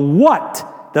 the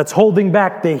what that's holding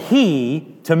back the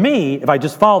he, to me, if I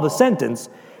just follow the sentence,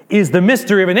 is the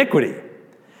mystery of iniquity.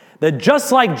 That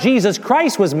just like Jesus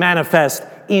Christ was manifest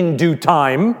in due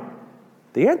time,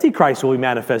 the Antichrist will be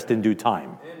manifest in due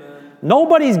time.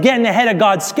 Nobody's getting ahead of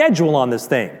God's schedule on this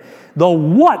thing. The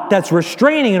what that's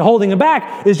restraining and holding him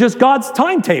back is just God's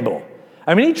timetable.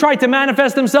 I mean, he tried to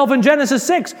manifest himself in Genesis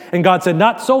 6, and God said,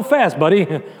 not so fast, buddy.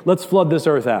 Let's flood this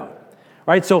earth out.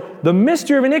 Right? So the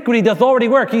mystery of iniquity doth already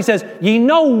work. He says, ye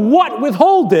know what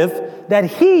withholdeth, that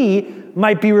he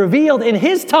might be revealed in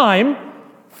his time,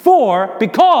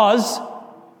 because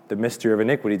the mystery of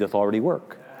iniquity doth already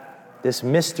work. This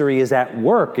mystery is at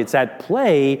work. It's at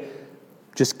play,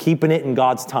 just keeping it in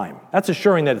God's time. That's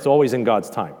assuring that it's always in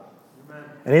God's time. Amen.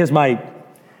 And here's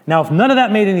now if none of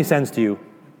that made any sense to you,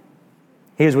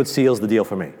 here's what seals the deal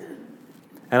for me.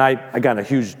 And I got in a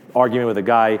huge argument with a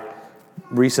guy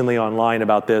recently online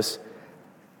about this.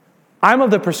 I'm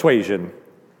of the persuasion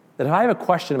that if I have a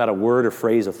question about a word or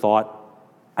phrase or thought,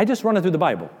 I just run it through the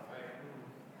Bible.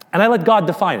 And I let God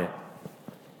define it.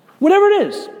 Whatever it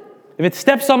is. If it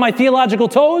steps on my theological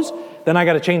toes, then I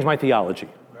got to change my theology.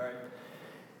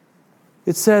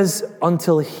 It says,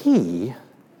 until he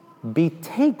be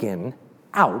taken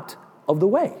out of the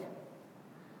way.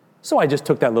 So I just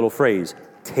took that little phrase,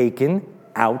 taken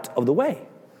out of the way.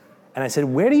 And I said,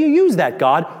 where do you use that,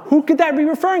 God? Who could that be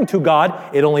referring to,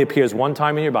 God? It only appears one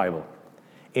time in your Bible,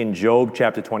 in Job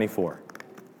chapter 24.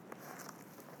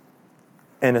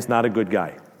 And it's not a good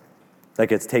guy that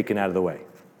gets taken out of the way.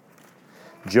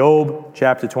 Job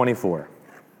chapter 24.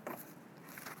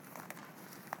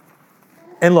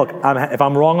 And look, if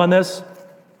I'm wrong on this,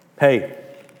 hey,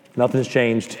 nothing's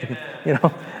changed.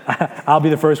 I'll be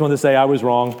the first one to say I was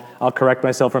wrong. I'll correct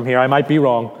myself from here. I might be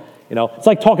wrong. It's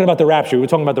like talking about the rapture. We were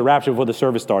talking about the rapture before the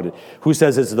service started. Who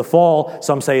says it's the fall?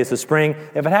 Some say it's the spring.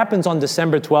 If it happens on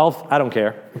December 12th, I don't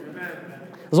care.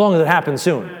 As long as it happens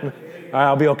soon.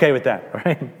 I'll be okay with that,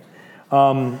 right?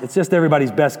 It's just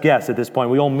everybody's best guess at this point.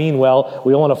 We all mean well.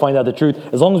 We all want to find out the truth.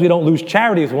 As long as we don't lose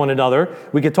charity with one another,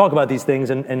 we can talk about these things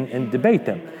and debate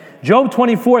them. Job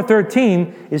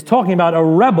 24:13 is talking about a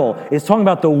rebel. It's talking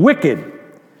about the wicked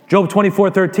Job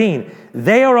 24:13.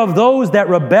 They are of those that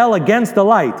rebel against the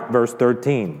light. Verse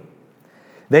 13.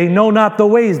 They know not the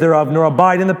ways thereof, nor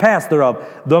abide in the paths thereof.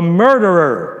 The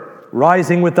murderer,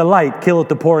 rising with the light, killeth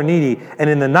the poor and needy, and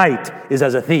in the night is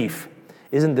as a thief.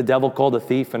 Isn't the devil called a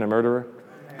thief and a murderer?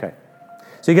 Okay.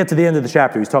 So you get to the end of the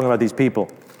chapter. He's talking about these people.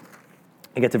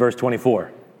 You get to verse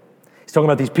 24. He's talking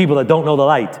about these people that don't know the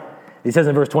light. He says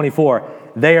in verse 24,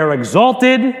 they are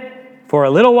exalted for a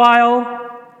little while,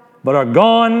 but are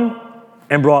gone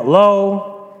and brought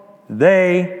low.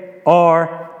 They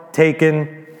are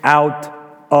taken out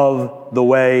of the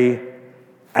way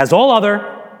as all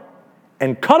other,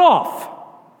 and cut off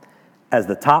as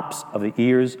the tops of the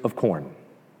ears of corn.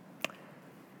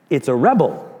 It's a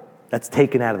rebel that's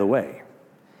taken out of the way.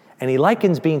 And he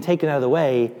likens being taken out of the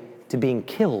way to being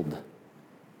killed,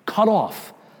 cut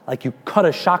off, like you cut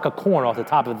a shock of corn off the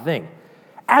top of the thing.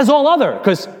 As all other,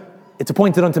 because it's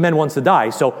appointed unto men once to die.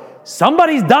 So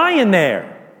somebody's dying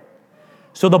there.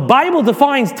 So the Bible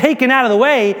defines taken out of the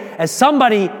way as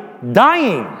somebody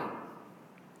dying.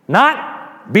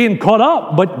 Not being caught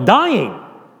up, but dying,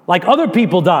 like other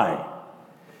people die.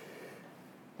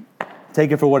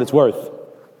 Take it for what it's worth.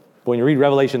 But when you read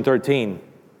Revelation 13,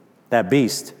 that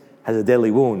beast has a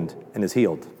deadly wound and is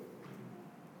healed.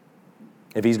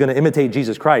 If he's going to imitate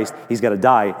Jesus Christ, he's got to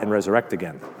die and resurrect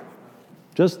again.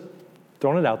 Just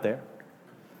throwing it out there.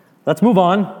 Let's move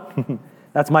on.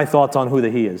 That's my thoughts on who the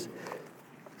he is.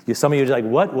 Some of you are like,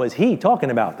 what was he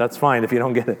talking about? That's fine if you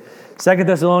don't get it. 2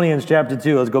 Thessalonians chapter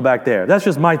 2, let's go back there. That's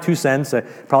just my 2 cents. I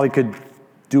probably could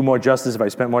do more justice if I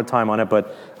spent more time on it,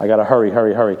 but I got to hurry.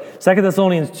 2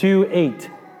 Thessalonians 2:8.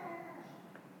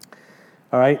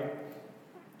 All right.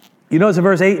 You notice in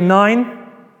verse 8 and 9,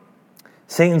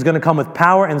 Satan's going to come with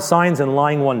power and signs and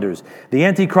lying wonders. The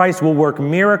Antichrist will work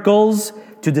miracles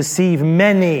to deceive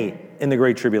many in the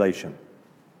Great Tribulation.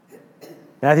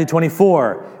 Matthew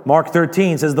 24, Mark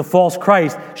 13 says the false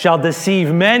Christ shall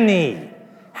deceive many.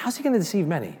 How's he going to deceive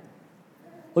many?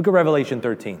 Look at Revelation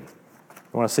 13. You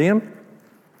want to see him?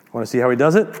 Want to see how he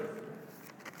does it?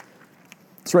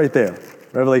 It's right there.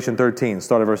 Revelation 13,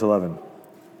 start at verse 11.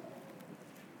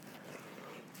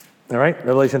 All right,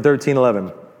 Revelation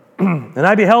 13:11. And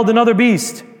I beheld another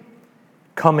beast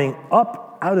coming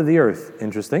up out of the earth.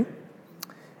 Interesting.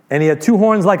 And he had 2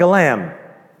 horns like a lamb,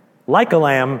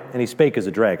 and he spake as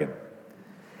a dragon.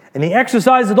 And he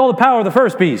exercised all the power of the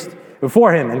first beast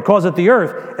before him, and causeth the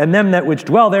earth and them that which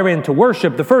dwell therein to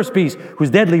worship the first beast, whose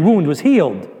deadly wound was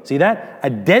healed. See that? A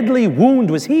deadly wound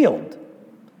was healed.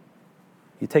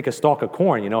 You take a stalk of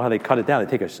corn, you know how they cut it down.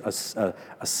 They take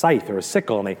a scythe or a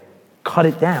sickle and they cut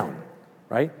it down,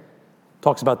 right?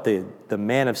 Talks about the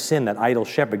man of sin, that idle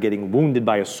shepherd, getting wounded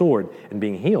by a sword and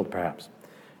being healed, perhaps.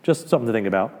 Just something to think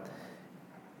about.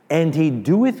 And he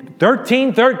doeth,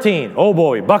 13:13, oh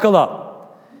boy, buckle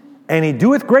up. And he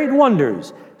doeth great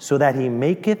wonders, so that he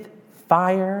maketh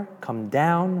fire come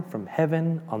down from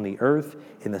heaven on the earth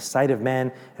in the sight of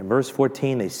men. And verse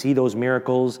 14, they see those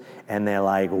miracles, and they're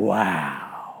like,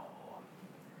 wow.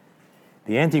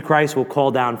 The Antichrist will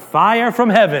call down fire from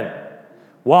heaven.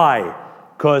 Why?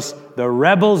 Because the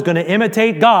rebel's going to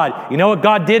imitate God. You know what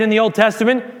God did in the Old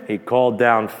Testament? He called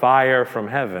down fire from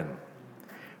heaven.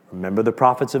 Remember the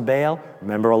prophets of Baal?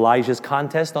 Remember Elijah's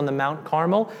contest on the Mount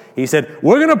Carmel? He said,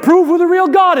 we're going to prove who the real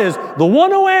God is. The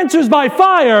one who answers by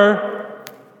fire,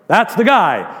 that's the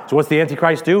guy. So what's the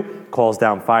Antichrist do? Calls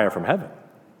down fire from heaven.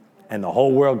 And the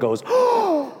whole world goes,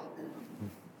 oh!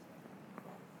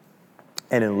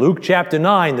 And in Luke chapter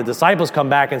 9, the disciples come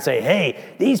back and say, hey,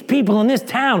 these people in this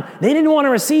town, they didn't want to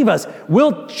receive us.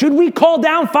 Should we call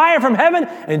down fire from heaven?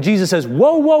 And Jesus says,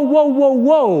 whoa, whoa, whoa, whoa,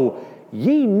 whoa.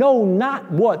 Ye know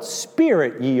not what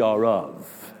spirit ye are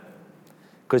of.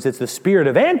 Because it's the spirit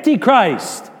of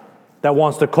Antichrist that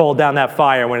wants to call down that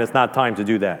fire when it's not time to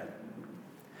do that.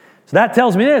 So that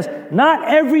tells me this. Not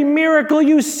every miracle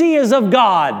you see is of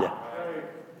God.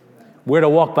 We're to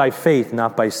walk by faith,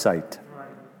 not by sight.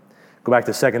 Go back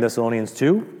to 2 Thessalonians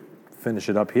 2. Finish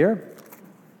it up here.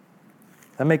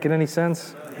 That making any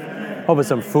sense? Hope it's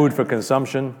some food for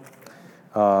consumption.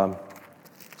 2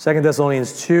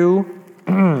 Thessalonians 2,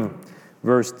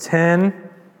 verse 10.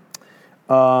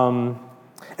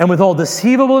 And with all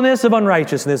deceivableness of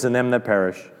unrighteousness in them that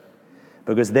perish,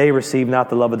 because they receive not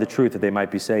the love of the truth that they might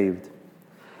be saved.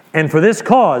 And for this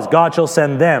cause God shall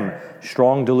send them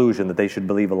strong delusion that they should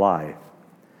believe a lie,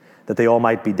 that they all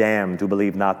might be damned who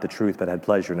believe not the truth but had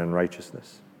pleasure in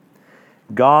unrighteousness.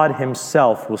 God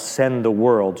himself will send the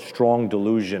world strong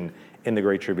delusion in the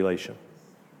Great Tribulation.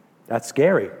 That's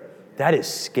scary. That is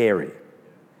scary.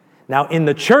 Now, in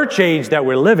the church age that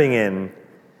we're living in,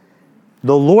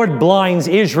 The Lord blinds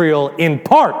Israel in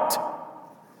part.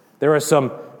 There are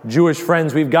some Jewish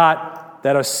friends we've got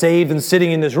that are saved and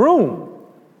sitting in this room,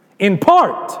 in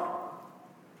part.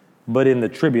 But in the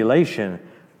tribulation,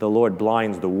 the Lord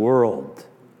blinds the world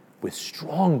with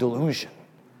strong delusion.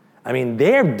 I mean,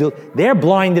 they're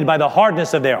blinded by the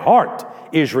hardness of their heart,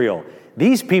 Israel.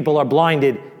 These people are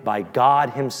blinded by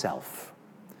God himself.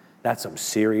 That's some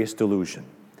serious delusion.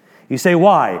 You say,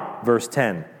 why? Verse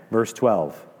 10, verse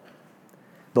 12.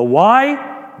 The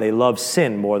why? They love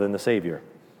sin more than the Savior.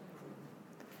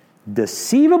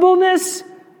 Deceivableness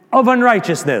of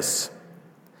unrighteousness,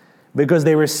 because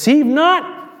they receive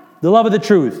not the love of the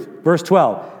truth. Verse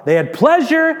 12, they had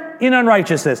pleasure in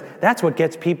unrighteousness. That's what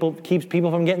keeps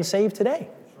people from getting saved today.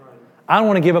 I don't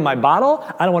want to give up my bottle.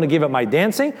 I don't want to give up my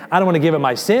dancing. I don't want to give up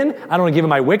my sin. I don't want to give up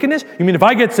my wickedness. You mean if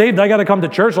I get saved, I got to come to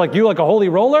church like you, like a holy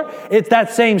roller? It's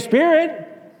that same spirit.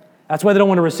 That's why they don't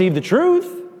want to receive the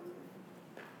truth.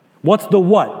 What's the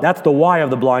what? That's the why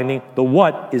of the blinding. The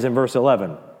what is in verse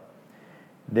 11.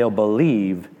 They'll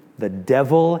believe the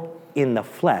devil in the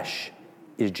flesh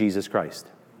is Jesus Christ.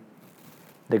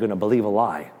 They're going to believe a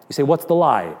lie. You say, what's the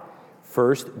lie?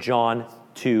 1 John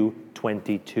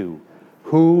 2:22.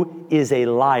 Who is a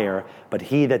liar but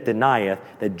he that denieth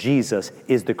that Jesus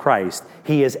is the Christ?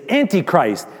 He is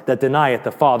Antichrist that denieth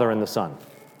the Father and the Son.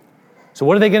 So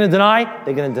what are they going to deny?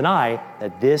 They're going to deny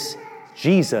that this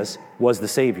Jesus was the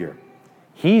Savior.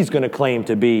 He's going to claim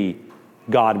to be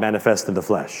God manifest in the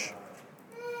flesh.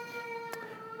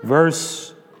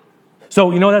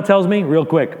 So you know what that tells me? Real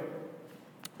quick.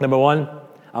 Number one,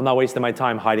 I'm not wasting my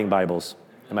time hiding Bibles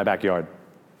in my backyard.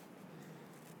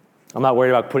 I'm not worried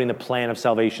about putting the plan of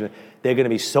salvation. They're going to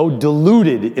be so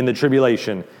diluted in the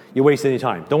tribulation, you're wasting your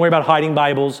time. Don't worry about hiding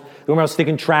Bibles. Don't worry about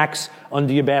sticking tracts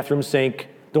under your bathroom sink.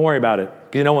 Don't worry about it.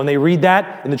 Because you know, when they read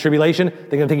that in the tribulation, they're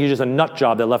going to think you're just a nut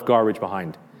job that left garbage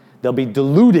behind. They'll be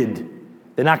deluded.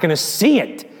 They're not going to see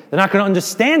it. They're not going to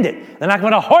understand it. They're not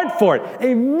going to have a heart for it.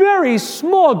 A very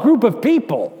small group of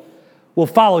people will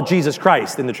follow Jesus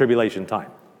Christ in the tribulation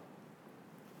time.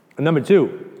 And number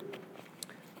two,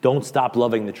 don't stop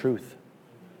loving the truth.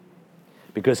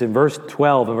 Because in verse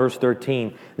 12 and verse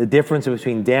 13, the difference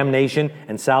between damnation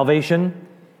and salvation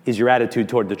is your attitude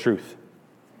toward the truth.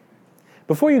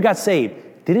 Before you got saved,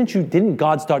 didn't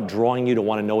God start drawing you to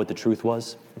want to know what the truth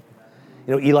was?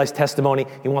 You know, Eli's testimony,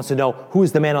 he wants to know who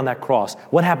is the man on that cross?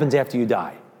 What happens after you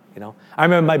die? You know, I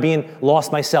remember by being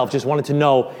lost myself, just wanted to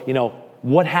know,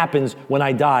 what happens when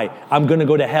I die? I'm going to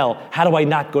go to hell. How do I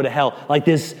not go to hell? Like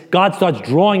this, God starts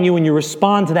drawing you and you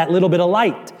respond to that little bit of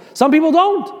light. Some people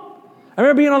don't. I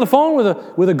remember being on the phone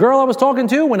with a girl I was talking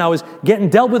to when I was getting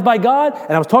dealt with by God,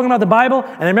 and I was talking about the Bible,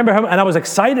 and I remember her, and I was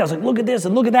excited. I was like, look at this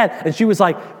and look at that. And she was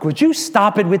like, could you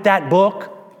stop it with that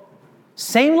book?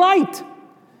 Same light.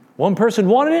 One person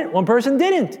wanted it, one person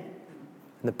didn't. In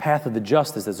the path of the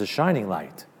just is a shining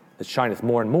light that shineth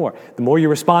more and more. The more you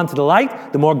respond to the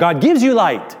light, the more God gives you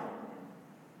light.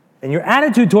 And your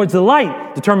attitude towards the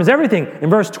light determines everything. In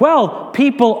verse 12,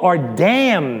 people are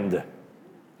damned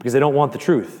because they don't want the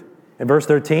truth. In verse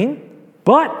 13,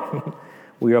 but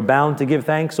we are bound to give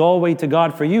thanks always to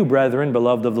God for you, brethren,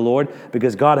 beloved of the Lord,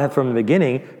 because God hath from the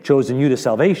beginning chosen you to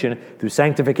salvation through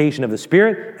sanctification of the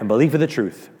Spirit and belief of the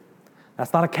truth.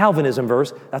 That's not a Calvinism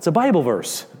verse. That's a Bible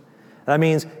verse. That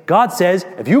means God says,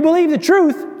 if you believe the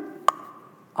truth,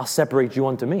 I'll separate you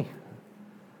unto me.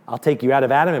 I'll take you out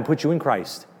of Adam and put you in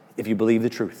Christ if you believe the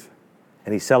truth.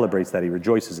 And he celebrates that. He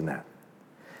rejoices in that.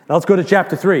 Now let's go to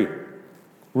chapter 3.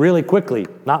 Really quickly.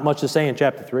 Not much to say in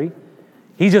chapter 3.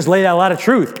 He just laid out a lot of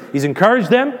truth. He's encouraged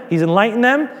them. He's enlightened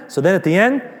them. So then at the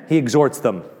end, he exhorts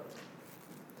them.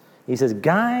 He says,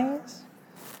 guys,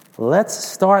 let's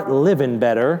start living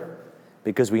better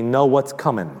because we know what's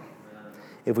coming.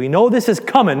 If we know this is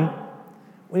coming,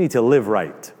 we need to live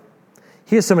right.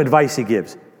 Here's some advice he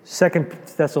gives. 2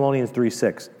 Thessalonians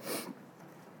 3:6.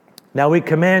 Now we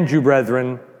command you,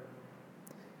 brethren,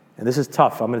 and this is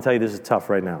tough. I'm going to tell you this is tough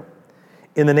right now.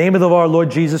 In the name of our Lord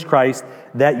Jesus Christ,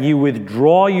 that you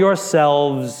withdraw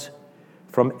yourselves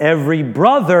from every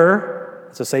brother,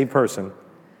 it's a saved person,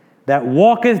 that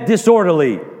walketh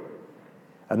disorderly,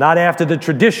 and not after the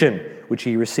tradition which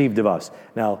he received of us.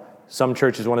 Now, some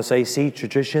churches want to say, see,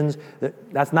 traditions,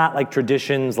 that's not like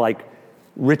traditions like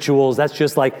rituals. That's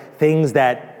just like things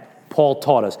that Paul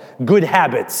taught us. Good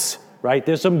habits, right?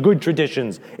 There's some good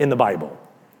traditions in the Bible.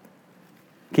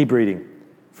 Keep reading.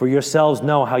 For yourselves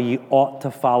know how ye ought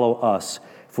to follow us,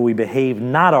 for we behave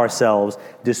not ourselves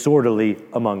disorderly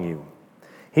among you.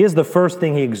 Here's the first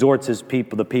thing he exhorts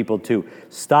the people to.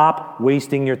 Stop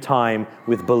wasting your time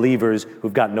with believers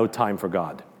who've got no time for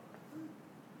God.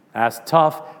 That's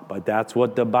tough, but that's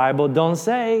what the Bible don't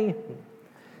say.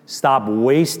 Stop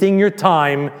wasting your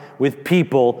time with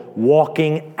people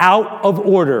walking out of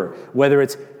order, whether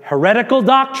it's heretical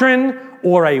doctrine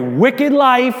or a wicked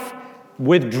life.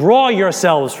 Withdraw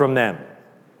yourselves from them.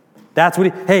 That's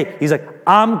what he's like,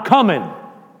 I'm coming.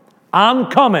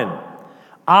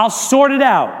 I'll sort it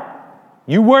out.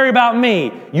 You worry about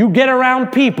me. You get around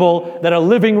people that are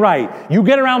living right. You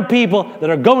get around people that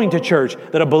are going to church,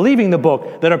 that are believing the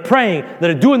book, that are praying, that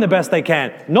are doing the best they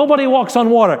can. Nobody walks on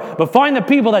water, but find the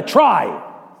people that try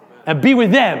and be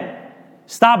with them.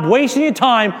 Stop wasting your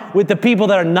time with the people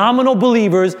that are nominal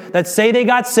believers, that say they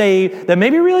got saved, that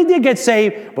maybe really did get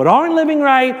saved, but aren't living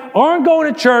right, aren't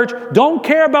going to church, don't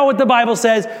care about what the Bible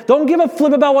says, don't give a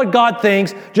flip about what God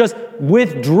thinks. Just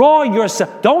withdraw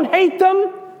yourself. Don't hate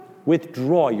them.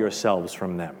 Withdraw yourselves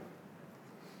from them.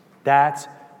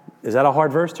 Is that a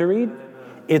hard verse to read?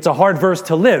 It's a hard verse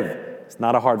to live. It's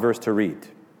not a hard verse to read.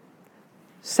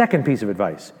 Second piece of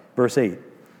advice, verse 8.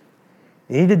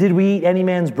 Neither did we eat any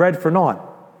man's bread for naught,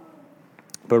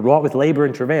 but wrought with labor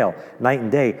and travail, night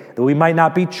and day, that we might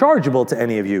not be chargeable to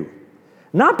any of you.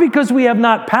 Not because we have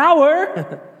not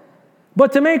power,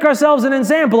 but to make ourselves an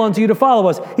example unto you to follow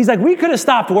us. He's like, we could have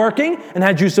stopped working and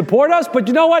had you support us, but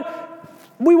you know what?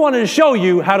 We wanted to show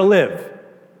you how to live.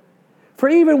 For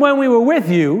even when we were with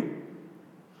you,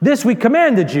 this we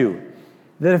commanded you,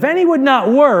 that if any would not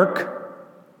work,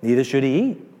 neither should he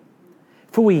eat.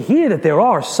 For we hear that there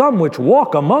are some which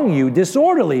walk among you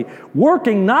disorderly,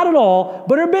 working not at all,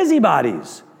 but are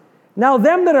busybodies. Now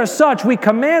them that are such we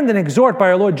command and exhort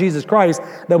by our Lord Jesus Christ,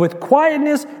 that with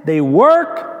quietness they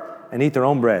work and eat their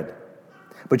own bread.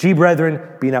 But ye, brethren,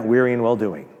 be not weary in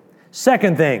well-doing.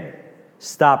 Second thing,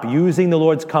 stop using the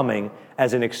Lord's coming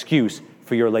as an excuse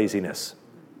for your laziness.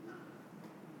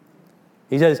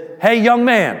 He says, hey, young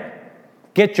man,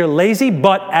 get your lazy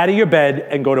butt out of your bed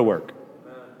and go to work.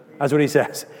 That's what he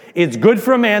says. It's good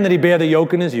for a man that he bear the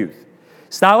yoke in his youth.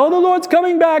 Stop, the Lord's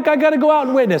coming back, I got to go out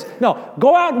and witness. No,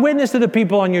 go out and witness to the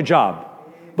people on your job.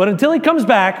 But until he comes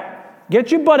back, get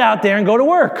your butt out there and go to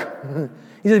work.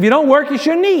 He says, if you don't work, you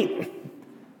shouldn't eat.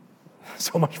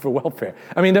 So much for welfare.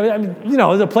 I mean,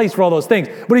 there's a place for all those things.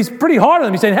 But he's pretty hard on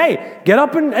them. He's saying, hey, get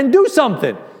up and do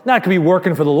something. Now, it could be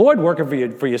working for the Lord, working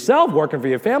for yourself, working for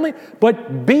your family,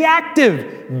 but be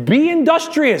active, be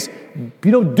industrious,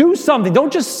 do something.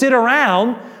 Don't just sit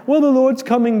around, well, the Lord's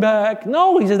coming back.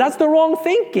 No, he says, that's the wrong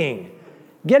thinking.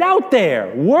 Get out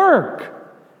there,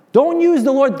 work. Don't use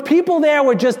the Lord. People there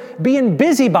were just being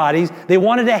busybodies. They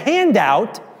wanted a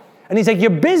handout. And he's like,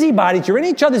 you're busybodies, you're in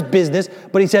each other's business.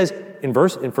 But he says, in 1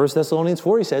 Thessalonians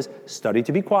 4, he says, study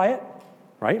to be quiet.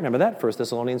 Right? Remember that? 1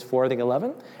 Thessalonians 4, I think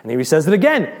 11. And here he says it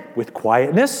again. With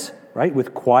quietness, right?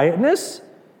 With quietness,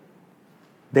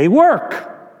 they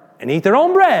work and eat their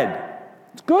own bread.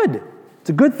 It's good. It's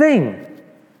a good thing.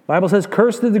 The Bible says,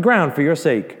 cursed is the ground for your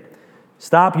sake.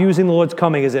 Stop using the Lord's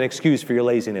coming as an excuse for your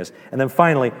laziness. And then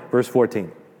finally, verse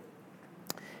 14.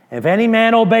 If any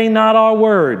man obey not our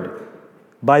word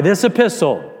by this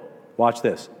epistle, watch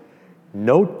this,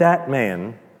 note that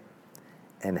man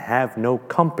and have no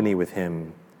company with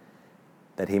him,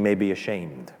 that he may be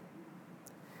ashamed.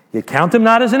 Yet count him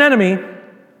not as an enemy,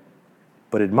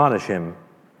 but admonish him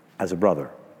as a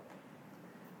brother.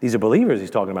 These are believers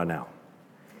he's talking about now.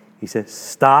 He says,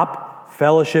 stop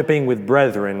fellowshipping with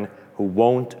brethren who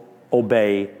won't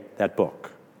obey that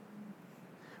book.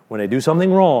 When they do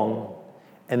something wrong,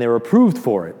 and they're approved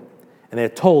for it, and they're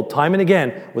told time and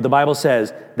again what the Bible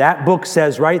says, that book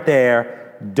says right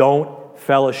there, don't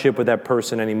fellowship with that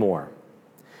person anymore.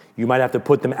 You might have to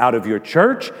put them out of your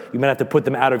church. You might have to put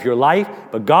them out of your life.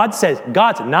 But God says,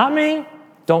 not me.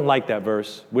 Don't like that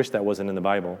verse. Wish that wasn't in the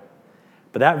Bible.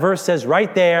 But that verse says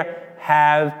right there,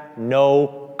 have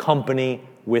no company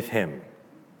with him.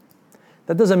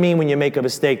 That doesn't mean when you make a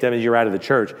mistake, that means you're out of the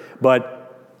church. But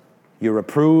you're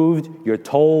approved, you're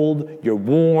told, you're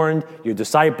warned, you're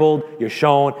discipled, you're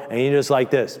shown, and you're just like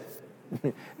this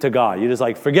to God. You're just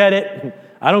like, forget it.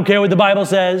 I don't care what the Bible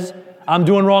says. I'm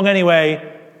doing wrong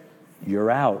anyway.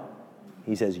 You're out.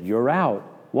 He says, you're out.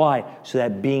 Why? So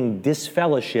that being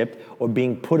disfellowshipped or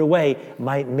being put away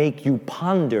might make you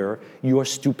ponder your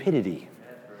stupidity.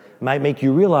 Might make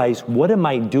you realize, what am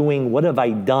I doing? What have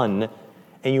I done?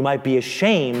 And you might be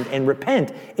ashamed and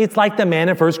repent. It's like the man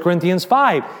in 1 Corinthians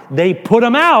 5. They put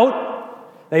him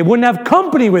out. They wouldn't have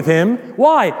company with him.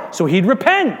 Why? So he'd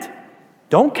repent.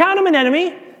 Don't count him an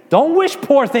enemy. Don't wish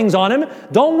poor things on him.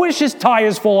 Don't wish his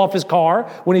tires fall off his car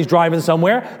when he's driving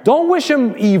somewhere. Don't wish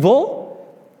him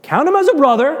evil. Count him as a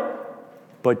brother,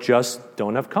 but just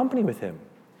don't have company with him.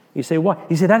 You say, what?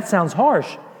 You say, that sounds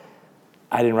harsh.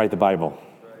 I didn't write the Bible.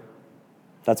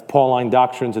 That's Pauline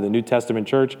doctrines of the New Testament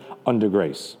church under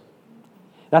grace.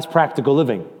 That's practical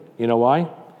living. You know why?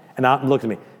 And look at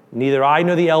me. Neither I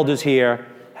nor the elders here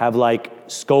have like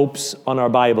scopes on our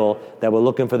Bible that we're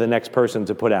looking for the next person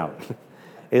to put out.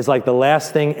 It's like the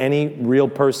last thing any real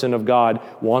person of God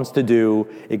wants to do.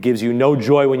 It gives you no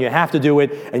joy when you have to do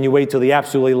it, and you wait till the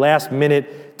absolutely last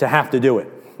minute to have to do it.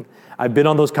 I've been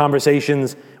on those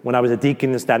conversations when I was a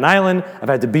deacon in Staten Island. I've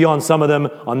had to be on some of them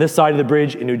on this side of the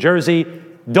bridge in New Jersey.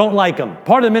 Don't like them.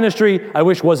 Part of the ministry I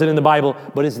wish wasn't in the Bible,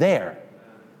 but it's there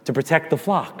to protect the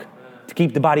flock, to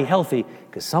keep the body healthy.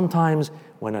 Because sometimes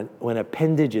when an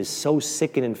appendage is so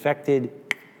sick and infected,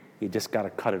 you just got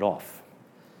to cut it off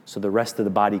so the rest of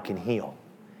the body can heal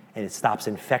and it stops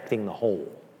infecting the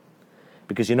whole.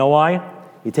 Because you know why?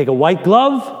 You take a white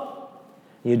glove,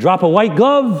 and you drop a white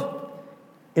glove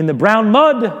in the brown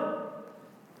mud.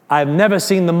 I've never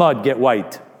seen the mud get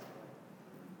white.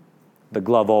 The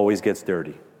glove always gets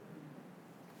dirty.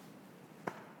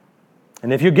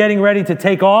 And if you're getting ready to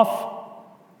take off,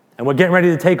 and we're getting ready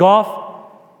to take off,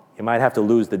 you might have to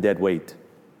lose the dead weight.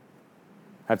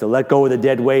 Have to let go of the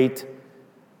dead weight,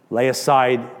 lay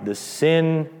aside the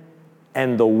sin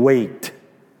and the weight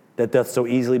that doth so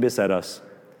easily beset us.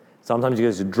 Sometimes you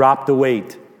just drop the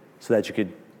weight so that you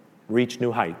could reach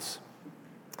new heights.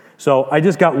 So I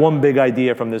just got one big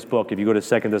idea from this book. If you go to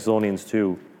 2 Thessalonians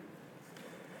 2,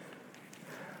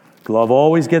 glove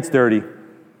always gets dirty.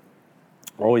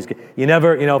 You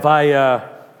never, if I,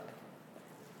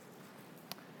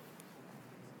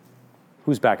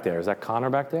 who's back there? Is that Connor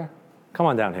back there? Come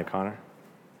on down here, Connor.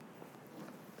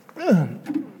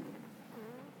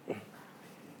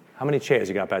 How many chairs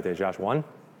you got back there, Josh? One?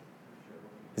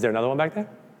 Is there another one back there?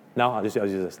 No? I'll just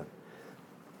use this then.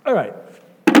 All right.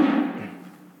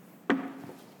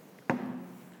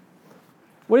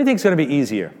 What do you think is going to be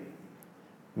easier?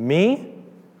 Me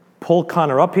pull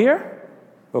Connor up here,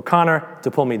 or Connor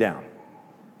to pull me down?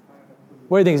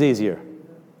 What do you think is easier?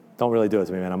 Don't really do it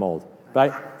to me, man. I'm old.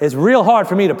 Right? It's real hard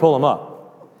for me to pull him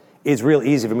up. It's real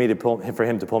easy for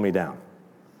him to pull me down.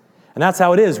 And that's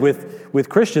how it is with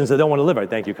Christians that don't want to live right.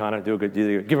 Thank you, Connor. Do a good.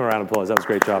 Give him a round of applause. That was a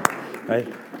great job. Right?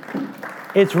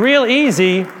 It's real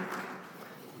easy.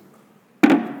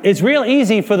 It's real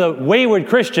easy for the wayward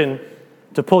Christian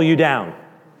to pull you down.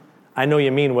 I know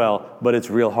you mean well, but it's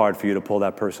real hard for you to pull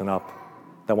that person up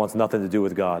that wants nothing to do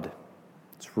with God.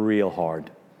 It's real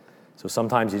hard. So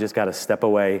sometimes you just got to step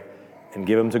away and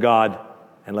give them to God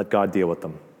and let God deal with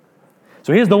them.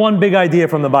 So here's the one big idea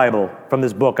from the Bible, from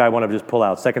this book I want to just pull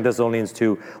out, 2 Thessalonians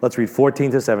 2. Let's read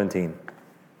 14 to 17.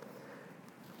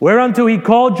 Whereunto he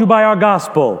called you by our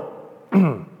gospel,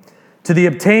 to the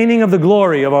obtaining of the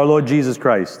glory of our Lord Jesus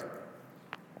Christ.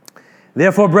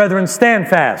 Therefore, brethren, stand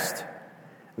fast,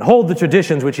 and hold the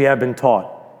traditions which ye have been taught,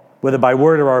 whether by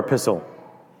word or our epistle.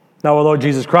 Now our Lord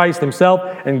Jesus Christ himself,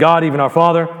 and God, even our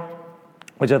Father,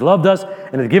 which hath loved us,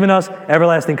 and hath given us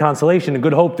everlasting consolation and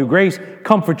good hope through grace,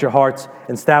 comfort your hearts,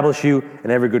 and establish you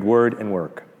in every good word and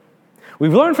work.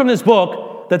 We've learned from this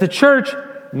book that the church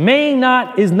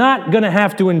is not going to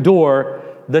have to endure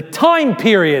the time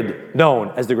period known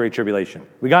as the Great Tribulation.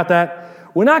 We got that?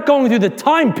 We're not going through the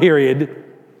time period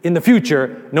in the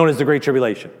future known as the Great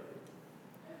Tribulation.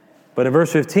 But in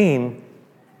verse 15,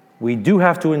 we do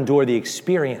have to endure the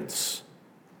experience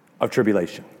of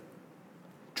tribulation.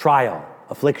 Trial,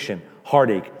 affliction,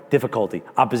 heartache, difficulty,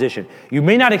 opposition. You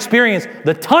may not experience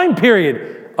the time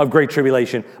period of great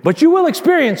tribulation, but you will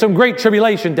experience some great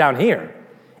tribulation down here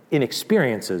in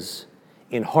experiences,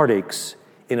 in heartaches,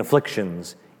 in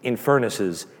afflictions, in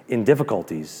furnaces, in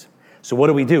difficulties. So what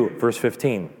do we do? Verse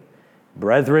 15,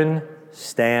 brethren,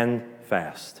 stand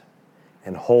fast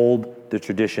and hold the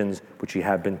traditions which ye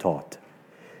have been taught.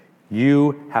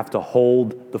 You have to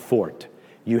hold the fort.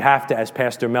 You have to, as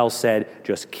Pastor Mel said,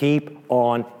 just keep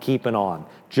on keeping on.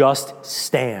 Just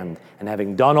stand. And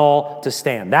having done all, to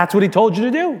stand. That's what he told you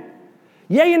to do.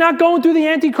 Yeah, you're not going through the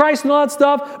Antichrist and all that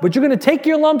stuff, but you're going to take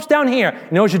your lumps down here.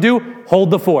 You know what you do? Hold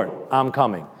the fort. I'm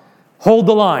coming. Hold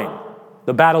the line.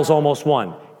 The battle's almost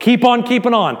won. Keep on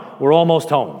keeping on. We're almost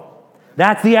home.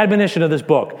 That's the admonition of this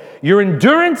book. Your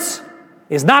endurance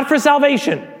is not for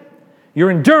salvation.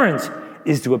 Your endurance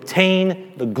is to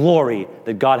obtain the glory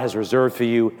that God has reserved for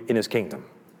you in his kingdom.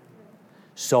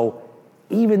 So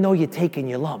even though you're taking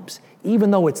your lumps, even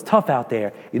though it's tough out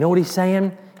there, you know what he's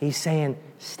saying? He's saying,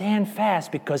 stand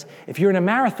fast, because if you're in a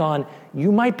marathon,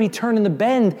 you might be turning the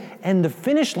bend and the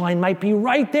finish line might be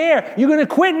right there. You're going to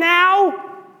quit now?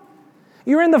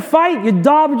 You're in the fight, you're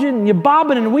dodging, you're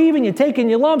bobbing and weaving, you're taking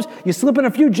your lumps, you're slipping a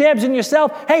few jabs in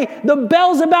yourself. Hey, the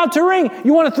bell's about to ring.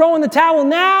 You want to throw in the towel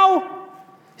now?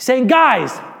 Saying,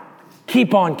 guys,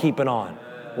 keep on keeping on.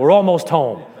 We're almost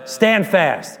home. Stand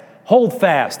fast. Hold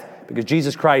fast, because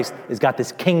Jesus Christ has got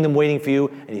this kingdom waiting for you,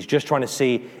 and he's just trying to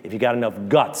see if you got enough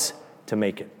guts to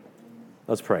make it.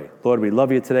 Let's pray. Lord, we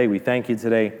love you today. We thank you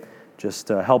today. Just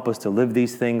help us to live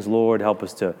these things, Lord. Help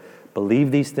us to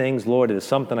believe these things, Lord. If there's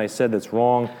something I said that's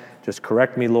wrong, just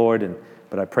correct me, Lord.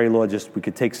 But I pray, Lord, just we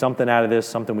could take something out of this,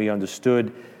 something we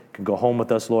understood, can go home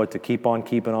with us, Lord, to keep on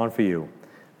keeping on for you.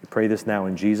 We pray this now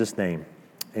in Jesus' name.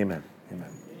 Amen.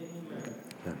 Amen.